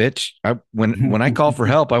 fuck yeah, bitch. When I call for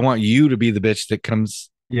help, I want you to be the bitch that comes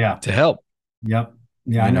to help. Yep.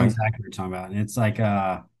 Yeah, I know exactly what you're talking about. And it's like,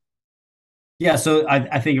 so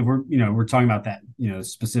I think if we're talking about that, you know,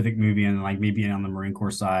 specific movie, and like maybe on the Marine Corps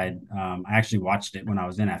side, I actually watched it when I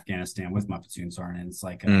was in Afghanistan with my platoon sergeant. And it's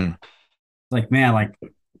like, man, like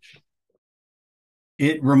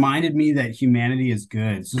it reminded me that humanity is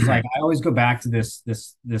good. So it's like, I always go back to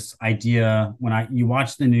this idea when you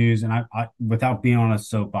watch the news, and I without being on a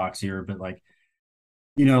soapbox here, but like,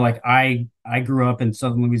 you know, like I grew up in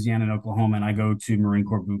Southern Louisiana and Oklahoma, and I go to Marine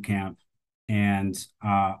Corps boot camp, and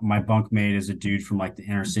my bunkmate is a dude from like the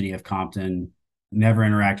inner city of Compton, never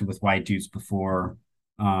interacted with white dudes before.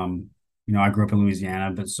 You know, I grew up in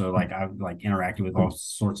Louisiana, but so like I like interacted with all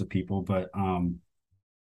sorts of people, but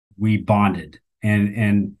we bonded.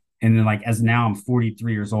 And then like, as now I'm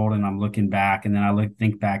 43 years old and I'm looking back, and then I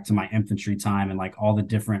think back to my infantry time and like all the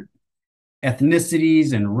different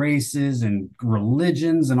ethnicities and races and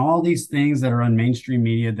religions and all these things that are on mainstream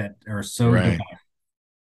media that are so divided.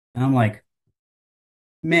 And I'm like,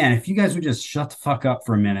 man, if you guys would just shut the fuck up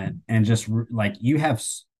for a minute and just like,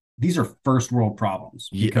 these are first world problems.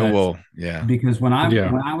 Because when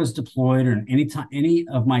I was deployed, or any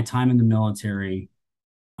of my time in the military,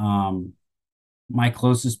 my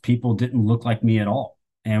closest people didn't look like me at all.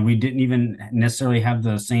 And we didn't even necessarily have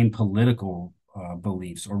the same political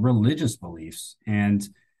beliefs or religious beliefs. And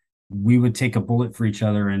we would take a bullet for each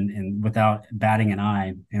other and without batting an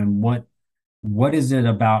eye. And what is it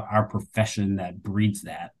about our profession that breeds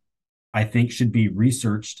that? I think should be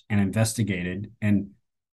researched and investigated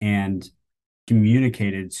and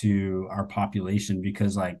communicated to our population,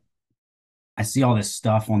 because like I see all this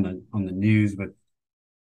stuff on the news with,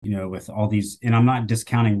 you know, with all these, and I'm not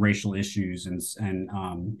discounting racial issues and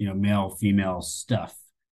you know, male female stuff,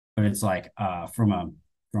 but it's like from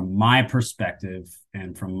my perspective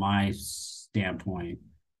and from my standpoint,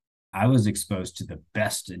 I was exposed to the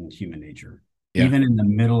best in human nature, even in the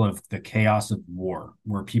middle of the chaos of war,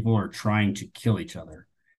 where people are trying to kill each other.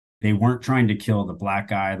 They weren't trying to kill the black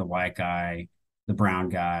guy, the white guy, the brown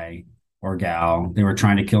guy or gal. They were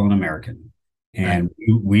trying to kill an American. And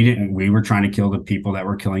we were trying to kill the people that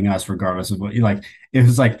were killing us, regardless of what you like. It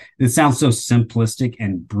was like, it sounds so simplistic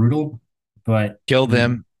and brutal, but kill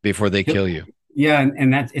them before they kill you. Yeah.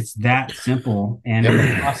 And it's that simple. And in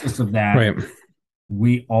the process of that,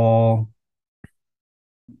 we all,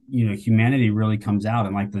 you know, humanity really comes out,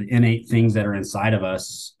 and like the innate things that are inside of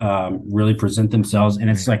us really present themselves. And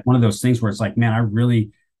it's like one of those things where it's like, man, I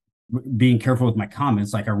really, being careful with my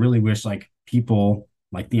comments, like I really wish like people,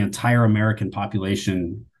 like the entire American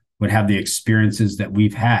population, would have the experiences that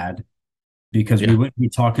we've had, because we wouldn't be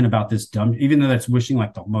talking about this dumb, even though that's wishing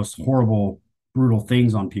like the most horrible, brutal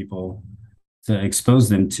things on people to expose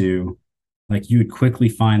them to. Like, you would quickly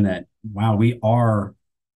find that, wow, we are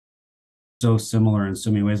so similar in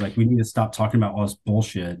so many ways. Like we need to stop talking about all this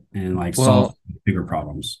bullshit and like Well, solve bigger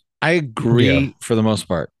problems. I agree for the most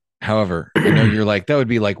part. However, I know you're like, that would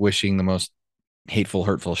be like wishing the most hateful,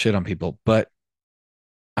 hurtful shit on people, but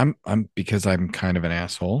I'm because I'm kind of an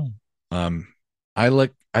asshole. Um, I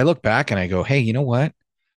look back and I go, hey, you know what?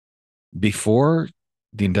 Before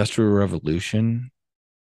the Industrial Revolution,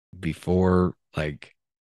 before like,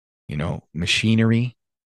 machinery,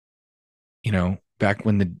 back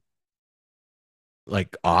when the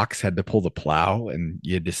like ox had to pull the plow and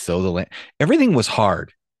you had to sow the land, everything was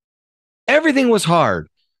hard. Everything was hard.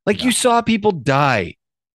 Like you saw people die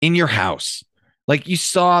in your house. Like you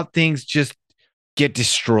saw things just get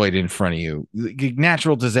destroyed in front of you.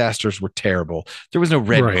 Natural disasters were terrible. There was no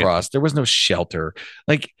Red Cross. There was no shelter.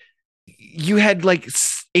 Like you had like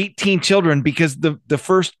 18 children because the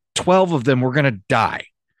first 12 of them were going to die.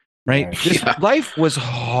 Right. This life was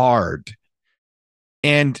hard.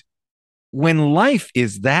 And when life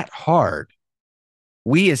is that hard,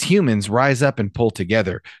 we as humans rise up and pull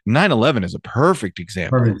together. 9/11 is a perfect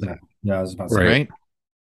example of that. Yeah, I was about to say. Right.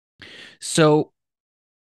 So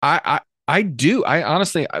I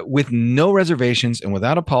honestly, with no reservations and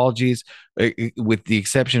without apologies, with the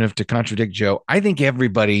exception of to contradict Joe, I think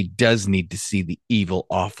everybody does need to see the evil,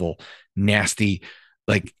 awful, nasty.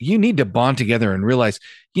 Like you need to bond together and realize,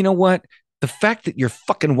 you know what? The fact that your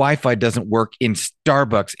fucking Wi-Fi doesn't work in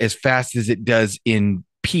Starbucks as fast as it does in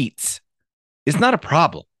Pete's is not a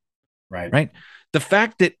problem. Right. The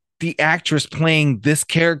fact that the actress playing this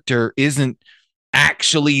character isn't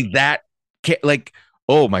actually that, like,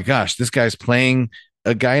 oh my gosh, this guy's playing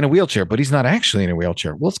a guy in a wheelchair, but he's not actually in a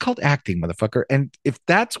wheelchair. Well, it's called acting, motherfucker. And if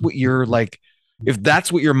that's what you're like, if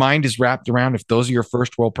that's what your mind is wrapped around, if those are your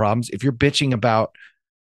first world problems, if you're bitching about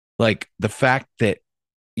like the fact that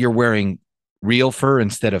you're wearing real fur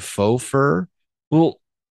instead of faux fur, well,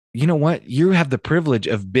 you know what? You have the privilege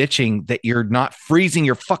of bitching that you're not freezing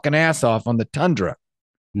your fucking ass off on the tundra.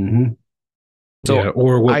 Mm-hmm. So,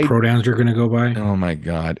 or what pronouns you're going to go by. Oh my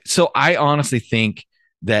God. So I honestly think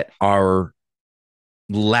that our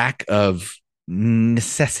lack of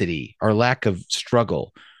necessity, our lack of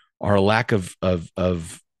struggle, our lack of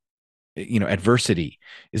adversity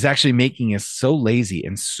is actually making us so lazy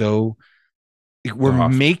and so we're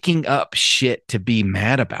making up shit to be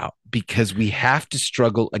mad about because we have to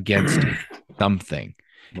struggle against something.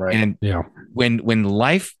 Right. And when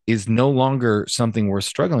life is no longer something we're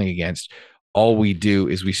struggling against, all we do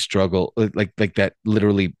is we struggle like that,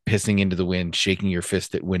 literally pissing into the wind, shaking your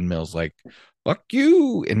fist at windmills, like fuck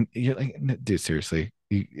you. And you're like, dude, seriously,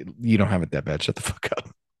 you don't have it that bad. Shut the fuck up.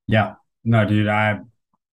 Yeah. No, dude, I'm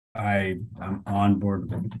on board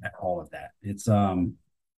with all of that. It's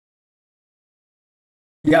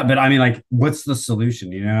yeah, but I mean, like, what's the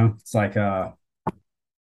solution? It's like I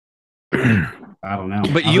don't know.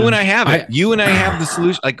 But you and I have it. You and I have the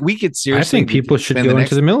solution. Like we could seriously. I think people should go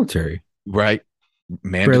into the military. Right.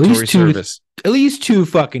 Mandatory service. At least 2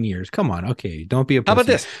 fucking years. Come on. Okay. Don't be a pussy. How about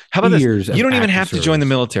this? How about this? You don't even have to join the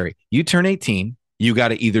military. You turn 18. You got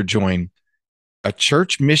to either join a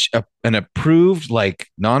church mission, an approved like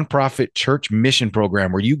nonprofit church mission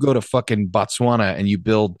program where you go to fucking Botswana and you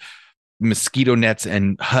build mosquito nets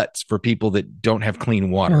and huts for people that don't have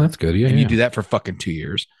clean water. Oh, that's good. Yeah. And you do that for fucking 2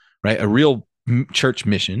 years, right? A real church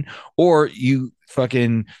mission, or you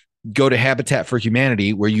fucking go to Habitat for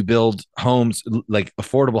Humanity where you build homes, like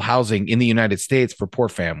affordable housing in the United States for poor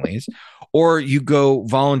families, or you go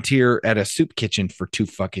volunteer at a soup kitchen for 2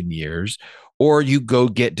 fucking years, or you go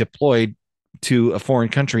get deployed to a foreign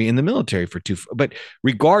country in the military for 2. But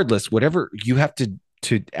regardless, whatever, you have to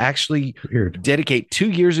actually dedicate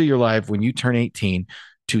 2 years of your life when you turn 18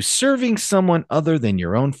 to serving someone other than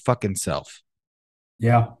your own fucking self.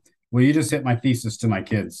 Yeah. Well, you just hit my thesis to my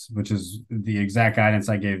kids, which is the exact guidance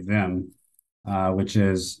I gave them, which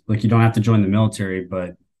is like, you don't have to join the military,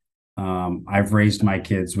 but I've raised my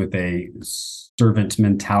kids with a servant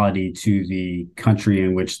mentality to the country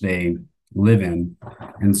in which they live in.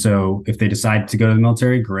 And so if they decide to go to the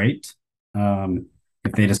military, great.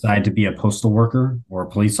 If they decide to be a postal worker or a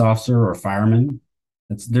police officer or a fireman,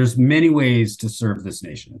 there's many ways to serve this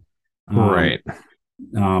nation. Right.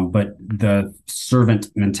 But the servant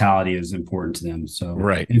mentality is important to them. So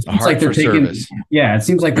right. It seems like they're taking, it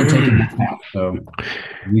seems like they're taking that path. So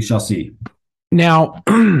we shall see. Now,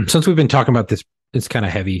 since we've been talking about this, it's kind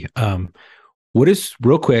of heavy. What is,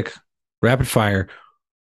 real quick, rapid fire,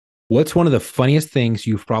 what's one of the funniest things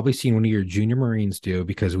you've probably seen one of your junior Marines do?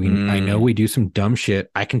 Because I know we do some dumb shit.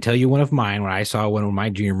 I can tell you one of mine when I saw one of my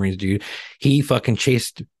junior Marines do. He fucking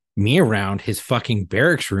chased me around his fucking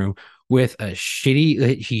barracks room with a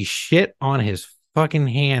he shit on his fucking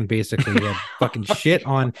hand. Basically, he had fucking shit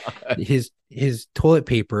on his toilet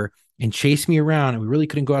paper and chased me around. And we really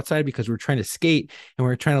couldn't go outside because we were trying to skate and we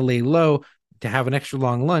were trying to lay low to have an extra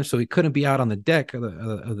long lunch. So we couldn't be out on the deck of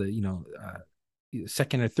the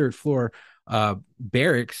second or third floor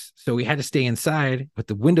barracks. So we had to stay inside with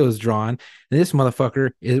the windows drawn. And this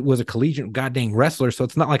motherfucker was a collegiate goddamn wrestler. So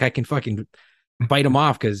it's not like I can fucking bite him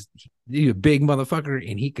off because he's a big motherfucker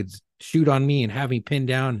and he could shoot on me and have me pinned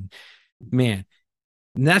down. Man,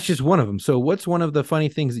 and that's just one of them. So what's one of the funny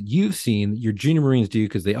things that you've seen your junior Marines do?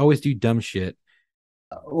 Because they always do dumb shit.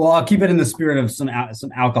 Well, I'll keep it in the spirit of some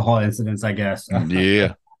alcohol incidents, I guess.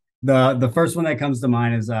 Yeah. The first one that comes to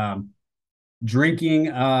mind is drinking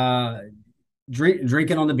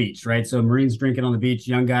drinking on the beach, right? So Marines drinking on the beach,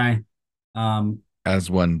 young guy. As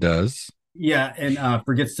one does. Yeah, and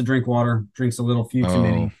forgets to drink water, drinks a little few too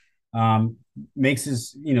many. Makes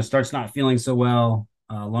his, starts not feeling so well.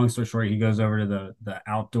 Long story short, he goes over to the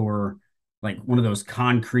outdoor, like one of those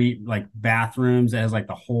concrete like bathrooms that has like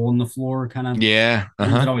the hole in the floor kind of. Yeah.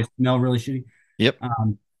 That always smell really shitty. Yep.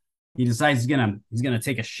 He decides he's gonna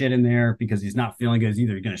take a shit in there because he's not feeling good. He's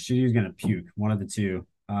either gonna shit or he's gonna puke, one of the two.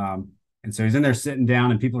 And so he's in there sitting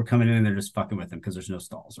down and people are coming in and they're just fucking with him because there's no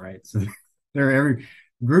stalls, right? So there are every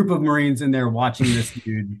group of Marines in there watching this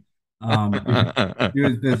dude do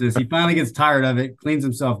his business. He finally gets tired of it, cleans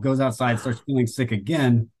himself, goes outside, starts feeling sick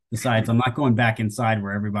again, decides I'm not going back inside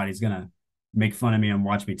where everybody's gonna make fun of me and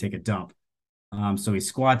watch me take a dump. So he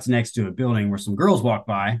squats next to a building where some girls walk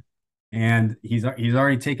by, and he's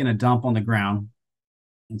already taken a dump on the ground,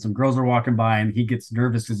 and some girls are walking by, and he gets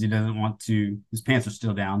nervous because he doesn't want to. His pants are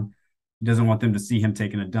still down. He doesn't want them to see him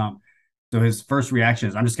taking a dump. So his first reaction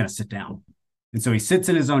is, I'm just gonna sit down. And so he sits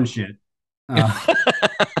in his own shit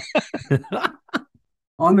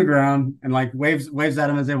on the ground and like waves at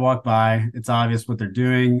them as they walk by. It's obvious what they're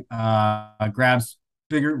doing.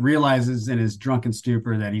 Realizes in his drunken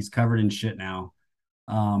stupor that he's covered in shit now.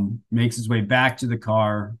 Makes his way back to the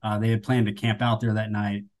car. They had planned to camp out there that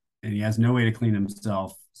night, and he has no way to clean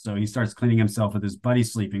himself. So he starts cleaning himself with his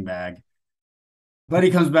buddy's sleeping bag. Buddy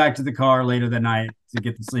comes back to the car later that night to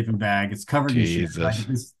get the sleeping bag. It's covered in shit. Like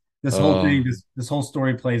this whole thing, this whole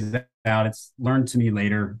story plays out. It's learned to me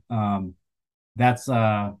later.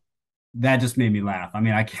 That just made me laugh. I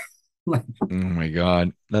mean, I can't. Like, oh my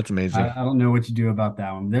God, that's amazing. I don't know what you do about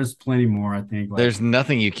that one. There's plenty more, I think. Like, there's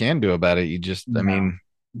nothing you can do about it. You just, I mean,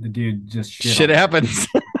 the dude just shit happens.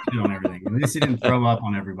 Shit on everything. At least he didn't throw up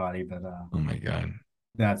on everybody, but oh my God,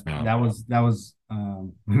 that was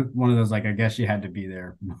one of those, like, I guess you had to be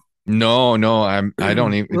there. No, I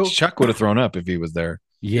don't even. Chuck would have thrown up if he was there.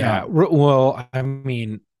 Yeah. Well, I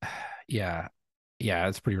mean, yeah,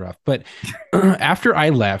 it's pretty rough. But after I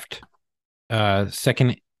left,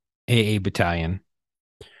 second AA battalion,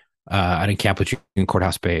 I didn't camp with you in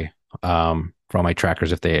Courthouse Bay, for all my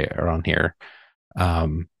trackers if they are on here.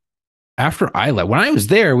 After I left, when I was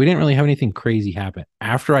there, we didn't really have anything crazy happen.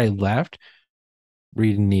 After I left,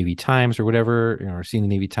 reading Navy Times or whatever, or seeing the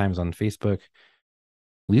Navy Times on Facebook,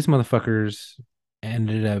 these motherfuckers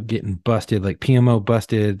ended up getting busted. Like PMO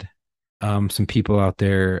busted some people out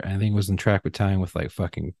there. I think it was in track battalion with like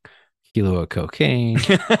fucking kilo of cocaine,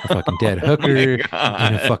 a fucking dead hooker,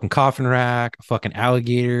 and a fucking coffin rack, a fucking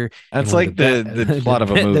alligator. That's like the plot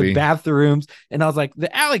of a movie. The bathrooms. And I was like,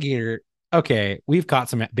 the alligator, okay, we've caught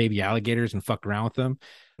some baby alligators and fucked around with them.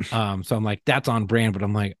 So I'm like, that's on brand. But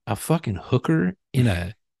I'm like, a fucking hooker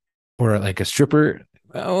or like a stripper.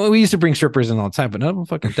 We used to bring strippers in all the time, but none of them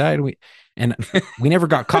fucking died. We never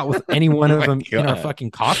got caught with any one of them in our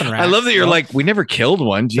fucking coffin rack. I love that you're like, we never killed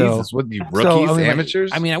one. Jesus, what, you rookies,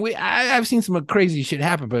 amateurs? I mean, I've seen some crazy shit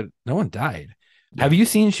happen, but no one died. Yeah. Have you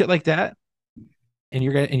seen shit like that in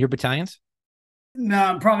your battalions?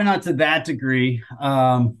 No, probably not to that degree.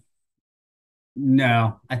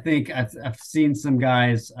 No, I think I've seen some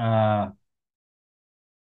guys.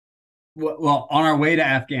 Well, on our way to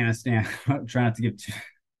Afghanistan, I'm trying not to give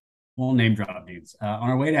whole name drop dudes. On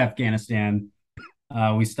our way to Afghanistan,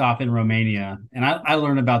 we stop in Romania, and I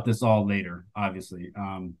learned about this all later, obviously.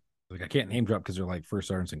 Like I can't name drop because they're like first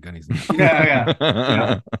sergeants and gunnies.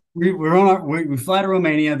 Yeah. We fly to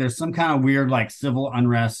Romania. There's some kind of weird like civil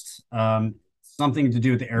unrest, something to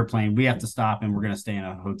do with the airplane. We have to stop, and we're going to stay in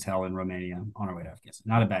a hotel in Romania on our way to Afghanistan.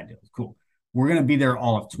 Not a bad deal. Cool. We're going to be there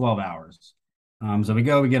all of 12 hours. So we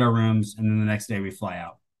get our rooms, and then the next day we fly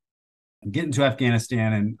out. I'm getting to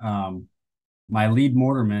Afghanistan, and my lead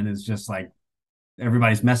mortarman is just like,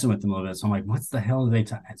 everybody's messing with him a little bit. So I'm like, what's the hell are they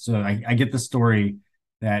So I get the story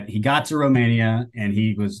that he got to Romania, and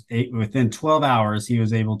he was within 12 hours, he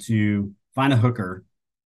was able to find a hooker,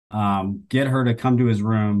 get her to come to his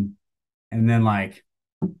room, and then like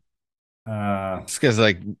this guy's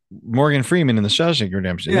like Morgan Freeman in the Shawshank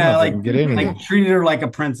Redemption. yeah, like get anything. like treated her like a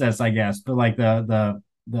princess, I guess, but like the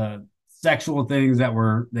sexual things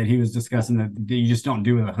that he was discussing that you just don't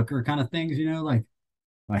do with a hooker kind of things,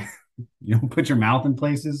 like you don't put your mouth in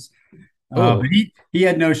places. But he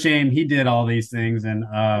had no shame. He did all these things, and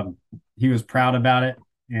he was proud about it.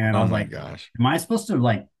 And I was like, gosh, am I supposed to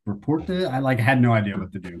like report to? I like had no idea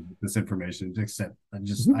what to do with this information, except I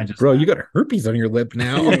just bro, you got herpes on your lip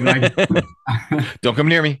now. Don't come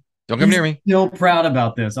near me. Don't come near me. Still proud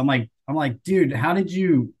about this. I'm like, dude, how did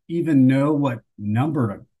you even know what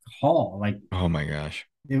number to call? Like, oh my gosh,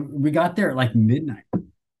 we got there at like midnight.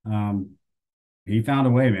 He found a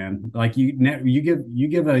way, man. Like you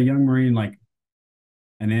give a young Marine like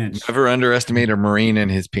an inch. Never underestimate a Marine and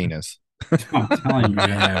his penis. I'm telling you,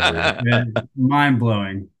 man, mind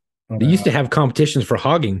blowing. They used to have competitions for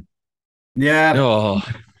hogging. Yeah. Oh.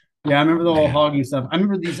 Yeah, I remember the whole hogging stuff. I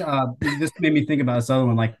remember these. This made me think about this other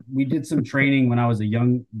one. Like we did some training when I was a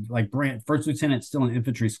young, like first lieutenant, still in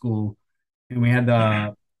infantry school, and we had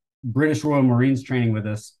the British Royal Marines training with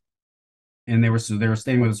us, and they were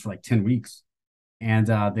staying with us for like 10 weeks, and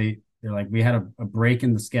they're like we had a break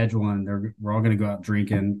in the schedule, and we're all going to go out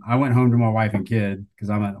drinking. I went home to my wife and kid because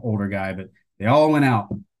I'm an older guy, but they all went out,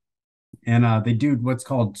 and they do what's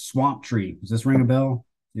called swamp tree. Does this ring a bell?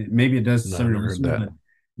 Maybe it does.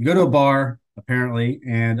 You go to a bar apparently,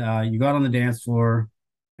 and you go out on the dance floor,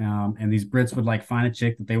 and these Brits would like find a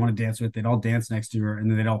chick that they want to dance with. They'd all dance next to her, and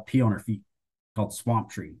then they'd all pee on her feet, called swamp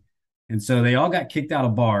tree. And so they all got kicked out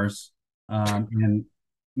of bars in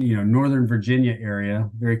Northern Virginia area,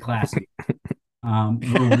 very classy.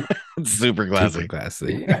 Super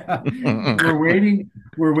classy. Yeah.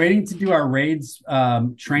 We're waiting to do our raids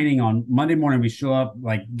training on Monday morning. We show up,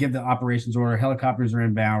 like give the operations order, helicopters are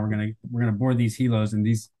inbound, we're gonna board these helos, and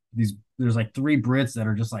these there's like 3 Brits that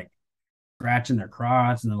are just like scratching their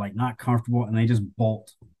crotch, and they're like not comfortable, and they just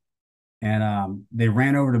bolt. And they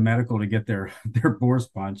ran over to medical to get their bore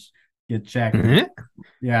sponge, get checked. Mm-hmm.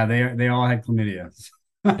 Yeah, they all had chlamydia.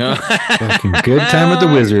 Fucking good time with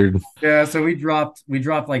the wizard. Yeah, so we dropped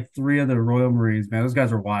like 3 of the Royal Marines, man. Those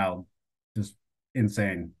guys are wild, just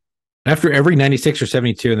insane. After every 96 or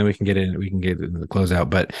 72, and then we can get into the closeout.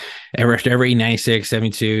 But after every 96,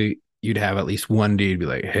 72, you'd have at least one dude be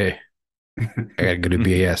like, "Hey, I gotta go to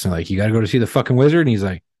BAS," and like, "You gotta go to see the fucking wizard," and he's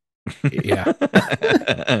like, "Yeah,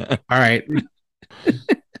 all right."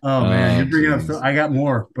 Oh man, you bring up. So I got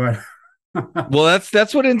more, but. Well,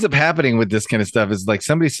 that's what ends up happening with this kind of stuff is like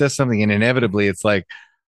somebody says something and inevitably it's like,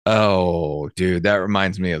 oh dude, that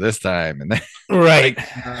reminds me of this time, and then, right,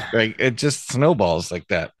 like it just snowballs like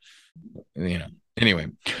that, anyway.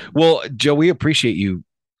 Well, Joe, we appreciate you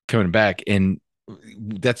coming back, and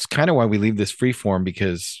that's kind of why we leave this free form,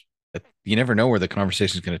 because you never know where the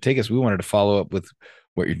conversation is going to take us. We wanted to follow up with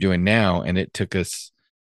what you're doing now, and it took us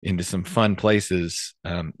into some fun places,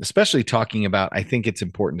 especially talking about, I think it's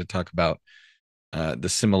important to talk about the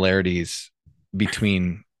similarities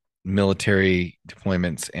between military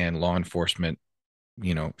deployments and law enforcement,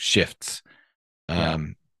 shifts.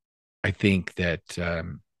 I think that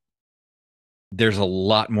there's a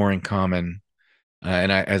lot more in common.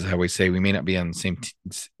 And as I always say, we may not be on the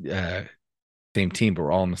same team, but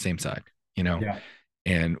we're all on the same side,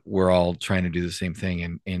 and we're all trying to do the same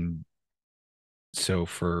thing. And so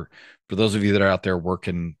for those of you that are out there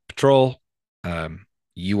working patrol,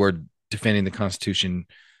 you are defending the Constitution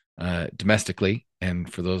domestically.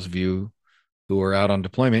 And for those of you who are out on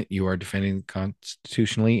deployment, you are defending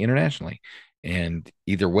constitutionally internationally. And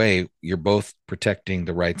either way, you're both protecting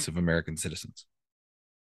the rights of American citizens.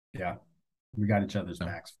 Yeah, we got each other's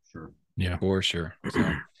backs for sure. Yeah, for sure.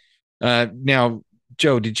 So, now,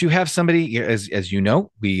 Joe, did you have somebody, as you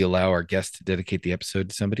know, we allow our guests to dedicate the episode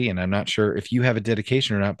to somebody, and I'm not sure if you have a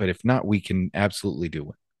dedication or not, but if not, we can absolutely do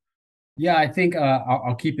one. Yeah, I think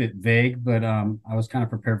I'll keep it vague, but I was kind of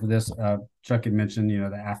prepared for this. Chuck had mentioned,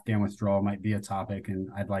 the Afghan withdrawal might be a topic, and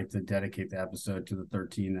I'd like to dedicate the episode to the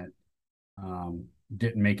 13 that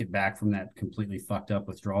didn't make it back from that completely fucked up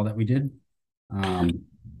withdrawal that we did.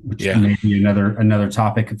 Which may be another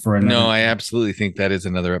topic for another. No, I absolutely think that is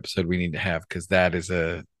another episode we need to have, because that is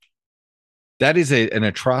an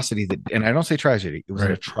atrocity and I don't say tragedy. It was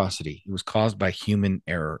an atrocity. It was caused by human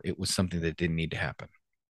error. It was something that didn't need to happen.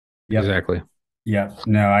 Yeah, exactly. Yeah,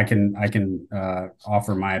 no, I can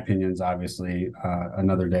offer my opinions obviously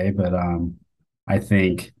another day, but I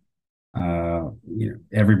think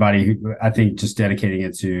everybody, I think just dedicating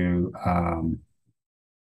it to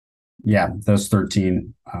those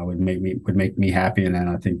 13 would make me happy. And then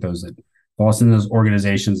I think those that fall in those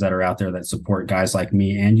organizations that are out there that support guys like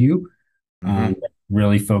me and you,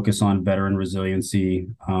 Really focus on veteran resiliency,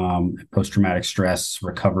 post-traumatic stress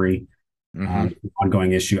recovery,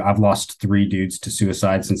 ongoing issue. I've lost 3 dudes to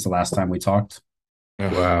suicide since the last time we talked.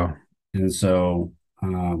 Wow. And so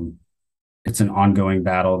it's an ongoing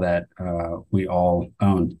battle that we all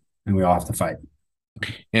own and we all have to fight.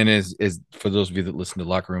 And as for those of you that listen to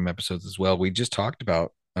Locker Room episodes as well, we just talked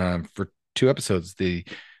about for 2 episodes the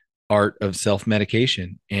art of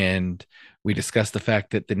self-medication, and we discussed the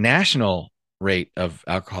fact that the national rate of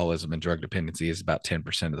alcoholism and drug dependency is about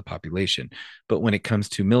 10% of the population, but when it comes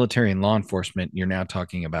to military and law enforcement, you're now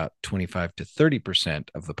talking about 25 to 30%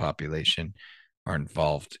 of the population are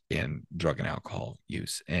involved in drug and alcohol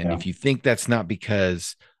use. And if you think that's not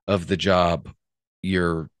because of the job,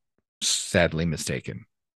 you're sadly mistaken.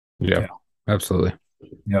 Yeah, absolutely.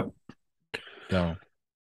 Yep. So,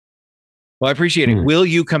 well, I appreciate it. Will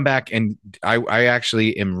you come back? And I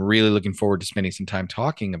actually am really looking forward to spending some time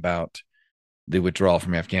talking about the withdrawal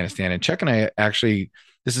from Afghanistan. And Chuck and I actually,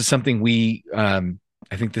 this is something we, I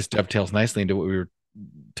think this dovetails nicely into what we were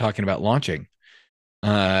talking about launching.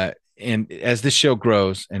 And as this show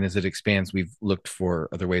grows and as it expands, we've looked for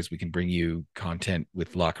other ways we can bring you content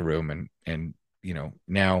with Locker Room. And you know,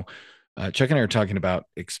 now Chuck and I are talking about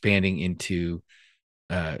expanding into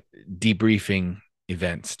debriefing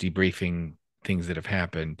events, debriefing things that have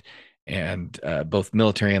happened, and both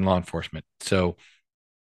military and law enforcement. So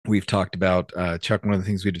we've talked about, Chuck, one of the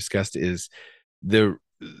things we discussed is the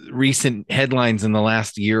recent headlines in the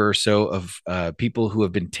last year or so of people who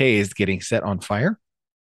have been tased getting set on fire.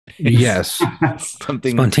 Yes.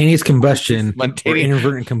 Something spontaneous combustion, or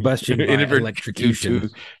inadvertent combustion by electrocution.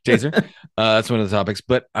 Taser. That's one of the topics.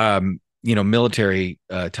 But you know, military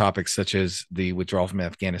topics such as the withdrawal from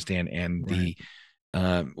Afghanistan and the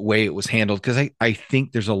way it was handled, because I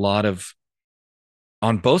think there's a lot of,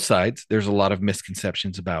 on both sides, there's a lot of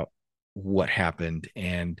misconceptions about what happened.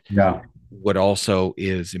 And what also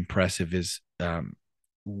is impressive is I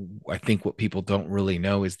think what people don't really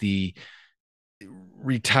know is the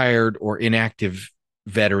retired or inactive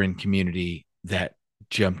veteran community that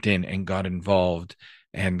jumped in and got involved,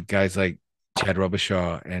 and guys like Chad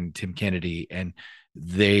Robichaud and Tim Kennedy, and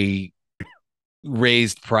they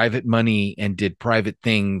raised private money and did private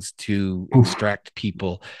things to extract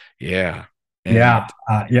people. I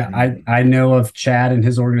know of Chad and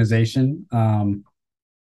his organization. I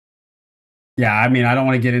mean, I don't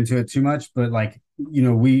want to get into it too much, but like, you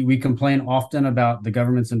know, we complain often about the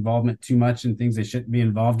government's involvement too much in things they shouldn't be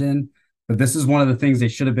involved in, but this is one of the things they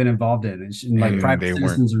should have been involved in. And like private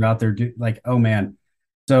citizens are out there oh man.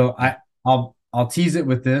 So I'll tease it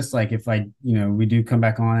with this. Like if we do come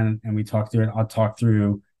back on and we talk through it, I'll talk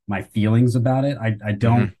through my feelings about it.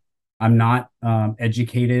 I'm not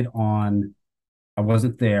educated on, I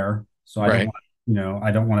wasn't there. So I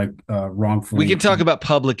don't want to wrongfully. We can talk about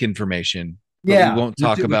public information. But we won't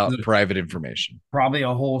talk about private information. Probably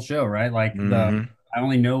a whole show, right? Like I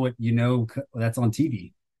only know what you know that's on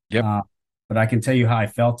TV. Yep. But I can tell you how I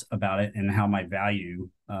felt about it and how my value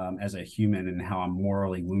as a human and how I'm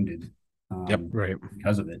morally wounded.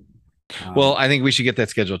 Because of it. Well, I think we should get that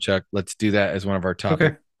scheduled, Chuck. Let's do that as one of our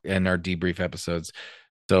topic and our debrief episodes.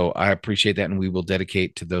 So I appreciate that, and we will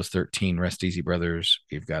dedicate to those 13 Rest Easy brothers.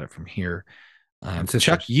 We've got it from here.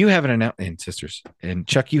 Chuck, you have an announcement, and sisters, and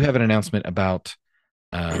Chuck, you have an announcement about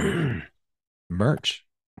merch.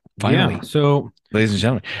 Finally, so ladies and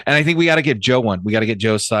gentlemen, and I think we got to get Joe one. We got to get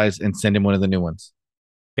Joe's size and send him one of the new ones.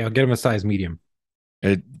 Yeah, I'll get him a size medium.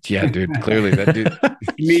 Dude, clearly that dude.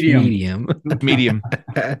 medium.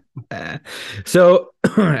 So,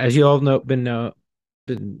 as you all know,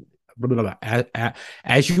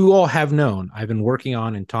 as you all have known, I've been working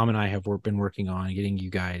on, and Tom and I have been working on getting you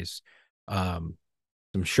guys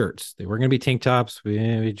some shirts. They were going to be tank tops.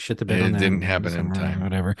 We shit the bed on them. It didn't happen in time.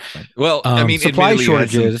 Whatever. Well, I mean, supply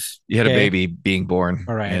shortages. You had a baby being born.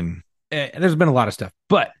 All right. And there's been a lot of stuff,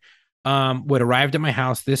 but what arrived at my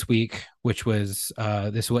house this week, which was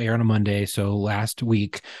this will air on a Monday, so last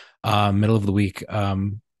week, middle of the week,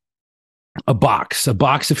 a box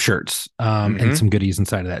of shirts and some goodies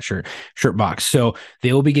inside of that shirt box. So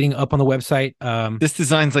they will be getting up on the website. This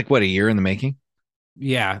design's like what, a year in the making?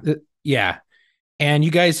 Yeah. And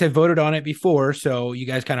you guys have voted on it before, so you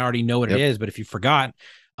guys kind of already know what it is. But if you forgot,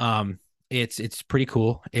 it's pretty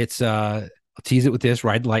cool. It's I'll tease it with this: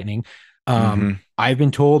 Ride Lightning. I've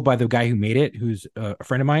been told by the guy who made it, who's a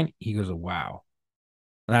friend of mine, he goes, "Oh, wow,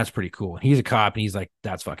 that's pretty cool." And he's a cop, and he's like,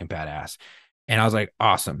 "That's fucking badass." And I was like,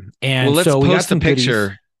 "Awesome!" And let's so we post got a picture.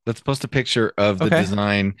 Goodies. Let's post a picture of the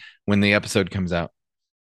design when the episode comes out.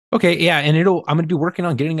 Okay, yeah, and I'm going to be working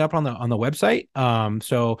on getting up on the website.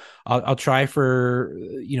 So I'll try for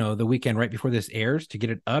the weekend right before this airs to get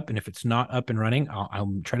it up, and if it's not up and running,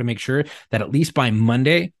 I'll try to make sure that at least by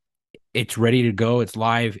Monday it's ready to go, it's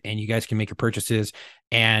live, and you guys can make your purchases.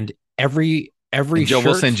 And every Joe, shirt,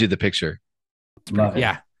 we'll send you the picture. Love it.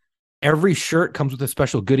 yeah. Every shirt comes with a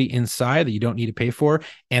special goodie inside that you don't need to pay for.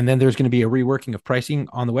 And then there's going to be a reworking of pricing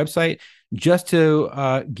on the website just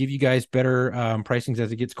to give you guys better pricings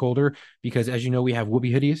as it gets colder. Because as you know, we have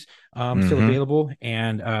Whoopee hoodies still available,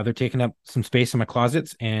 and they're taking up some space in my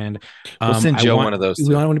closets. And we'll send Joe one of those.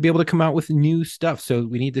 We want to be able to come out with new stuff. So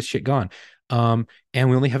we need this shit gone. And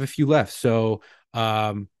we only have a few left. So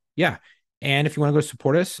yeah. And if you want to go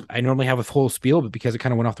support us, I normally have a whole spiel, but because it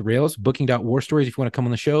kind of went off the rails, booking.warstories. If you want to come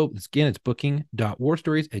on the show, it's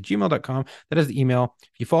booking.warstories@gmail.com. That is the email. If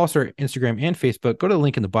you follow us on Instagram and Facebook, go to the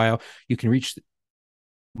link in the bio. You can reach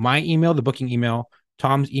my email, the booking email,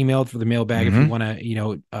 Tom's email for the mailbag. If you want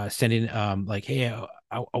to, send in like, hey,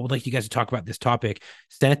 I would like you guys to talk about this topic,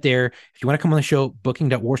 send it there. If you want to come on the show,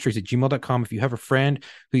 booking.warstories@gmail.com. If you have a friend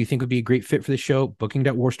who you think would be a great fit for the show,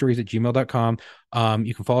 booking.warstories@gmail.com.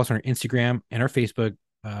 You can follow us on our Instagram and our Facebook,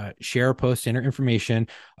 share our posts and our information.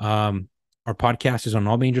 Our podcast is on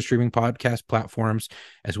all major streaming podcast platforms,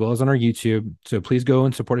 as well as on our YouTube. So please go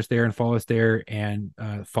and support us there and follow us there, and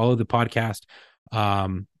follow the podcast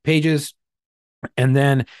pages. And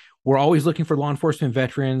then we're always looking for law enforcement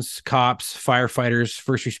veterans, cops, firefighters,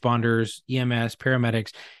 first responders, EMS,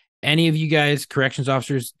 paramedics, any of you guys, corrections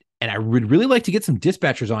officers. And I would really like to get some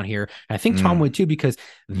dispatchers on here. And I think Tom would too, because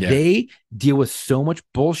they deal with so much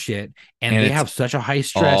bullshit, and they have such a high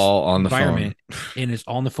stress environment, and it's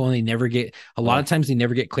all on the phone. They never get, a lot of times they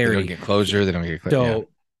never get clarity. They don't get closure. They don't get clarity. So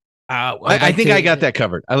I think I got that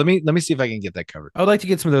covered. Let me see if I can get that covered. I would like to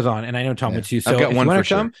get some of those on, and I know Tom would too. So I've got one for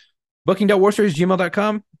sure.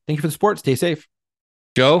 Booking.warstories@gmail.com. Thank you for the support. Stay safe.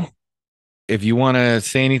 Joe, if you want to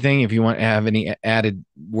say anything, if you want to have any added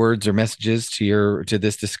words or messages to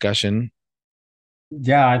this discussion.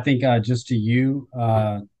 Yeah, I think just to you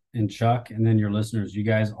and Chuck, and then your listeners, you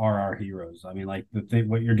guys are our heroes. I mean, like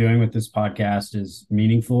what you're doing with this podcast is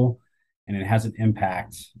meaningful, and it has an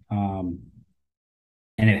impact, and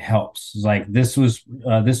it helps. Like this was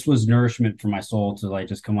nourishment for my soul to like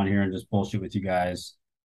just come on here and just bullshit with you guys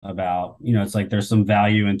about, it's like there's some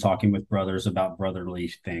value in talking with brothers about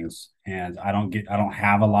brotherly things, and I don't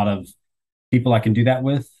have a lot of people I can do that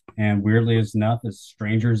with. And weirdly enough, as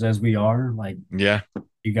strangers as we are, like,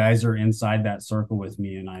 you guys are inside that circle with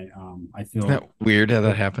me, and I feel, isn't that weird how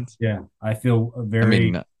that happens? Yeah, I feel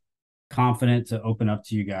very confident to open up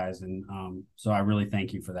to you guys, and so I really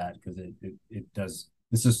thank you for that, because it does.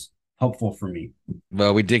 This is helpful for me.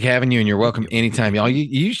 Well, we dig having you, and you're welcome anytime. Y'all,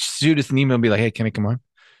 you shoot us an email and be like, hey, can I come on?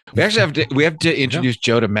 We actually have to introduce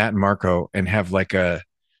Joe to Matt and Marco, and have like a,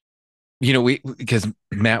 because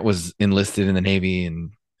Matt was enlisted in the Navy,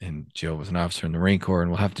 and Joe was an officer in the Marine Corps, and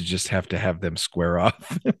we'll have to have them square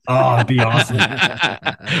off. Oh, it'd be awesome.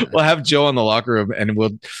 We'll have Joe in the locker room, and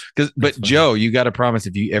but Joe, you got to promise,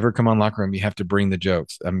 if you ever come on locker room, you have to bring the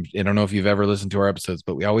jokes. I don't know if you've ever listened to our episodes,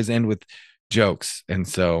 but we always end with jokes, and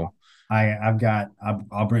so I'll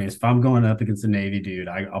bring it. If I'm going up against the Navy, dude,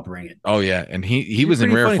 I'll bring it. Oh yeah, and he was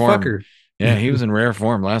in rare form. Fucker. Yeah, he was in rare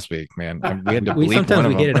form last week, man. We had to bleep sometimes one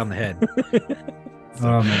of we hit it on the head.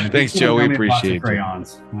 Oh man, thanks, Joe. We appreciate it.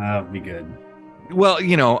 Crayons, that'd be good. Well,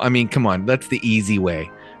 I mean, come on, that's the easy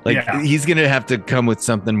way. Like he's gonna have to come with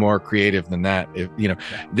something more creative than that. If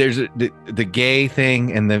there's the gay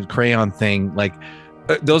thing and the crayon thing, like.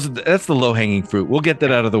 That's the low-hanging fruit. We'll get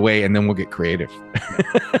that out of the way, and then we'll get creative.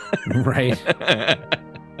 Right.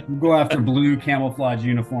 We'll go after blue camouflage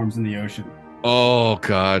uniforms in the ocean. Oh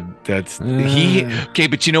God, that's okay.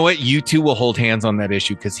 But you know what? You two will hold hands on that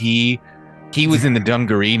issue, because he was in the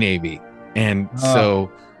Dungaree Navy, and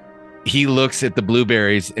so he looks at the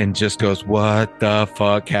blueberries and just goes, "What the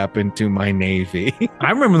fuck happened to my Navy?" I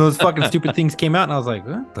remember those fucking stupid things came out, and I was like,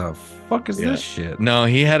 "What the fuck is this shit?" No,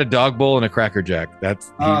 he had a dog bowl and a Cracker Jack. There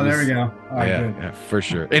we go. Yeah, for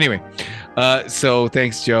sure. Anyway, so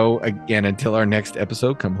thanks, Joe. Again, until our next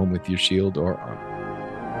episode, come home with your shield or armor.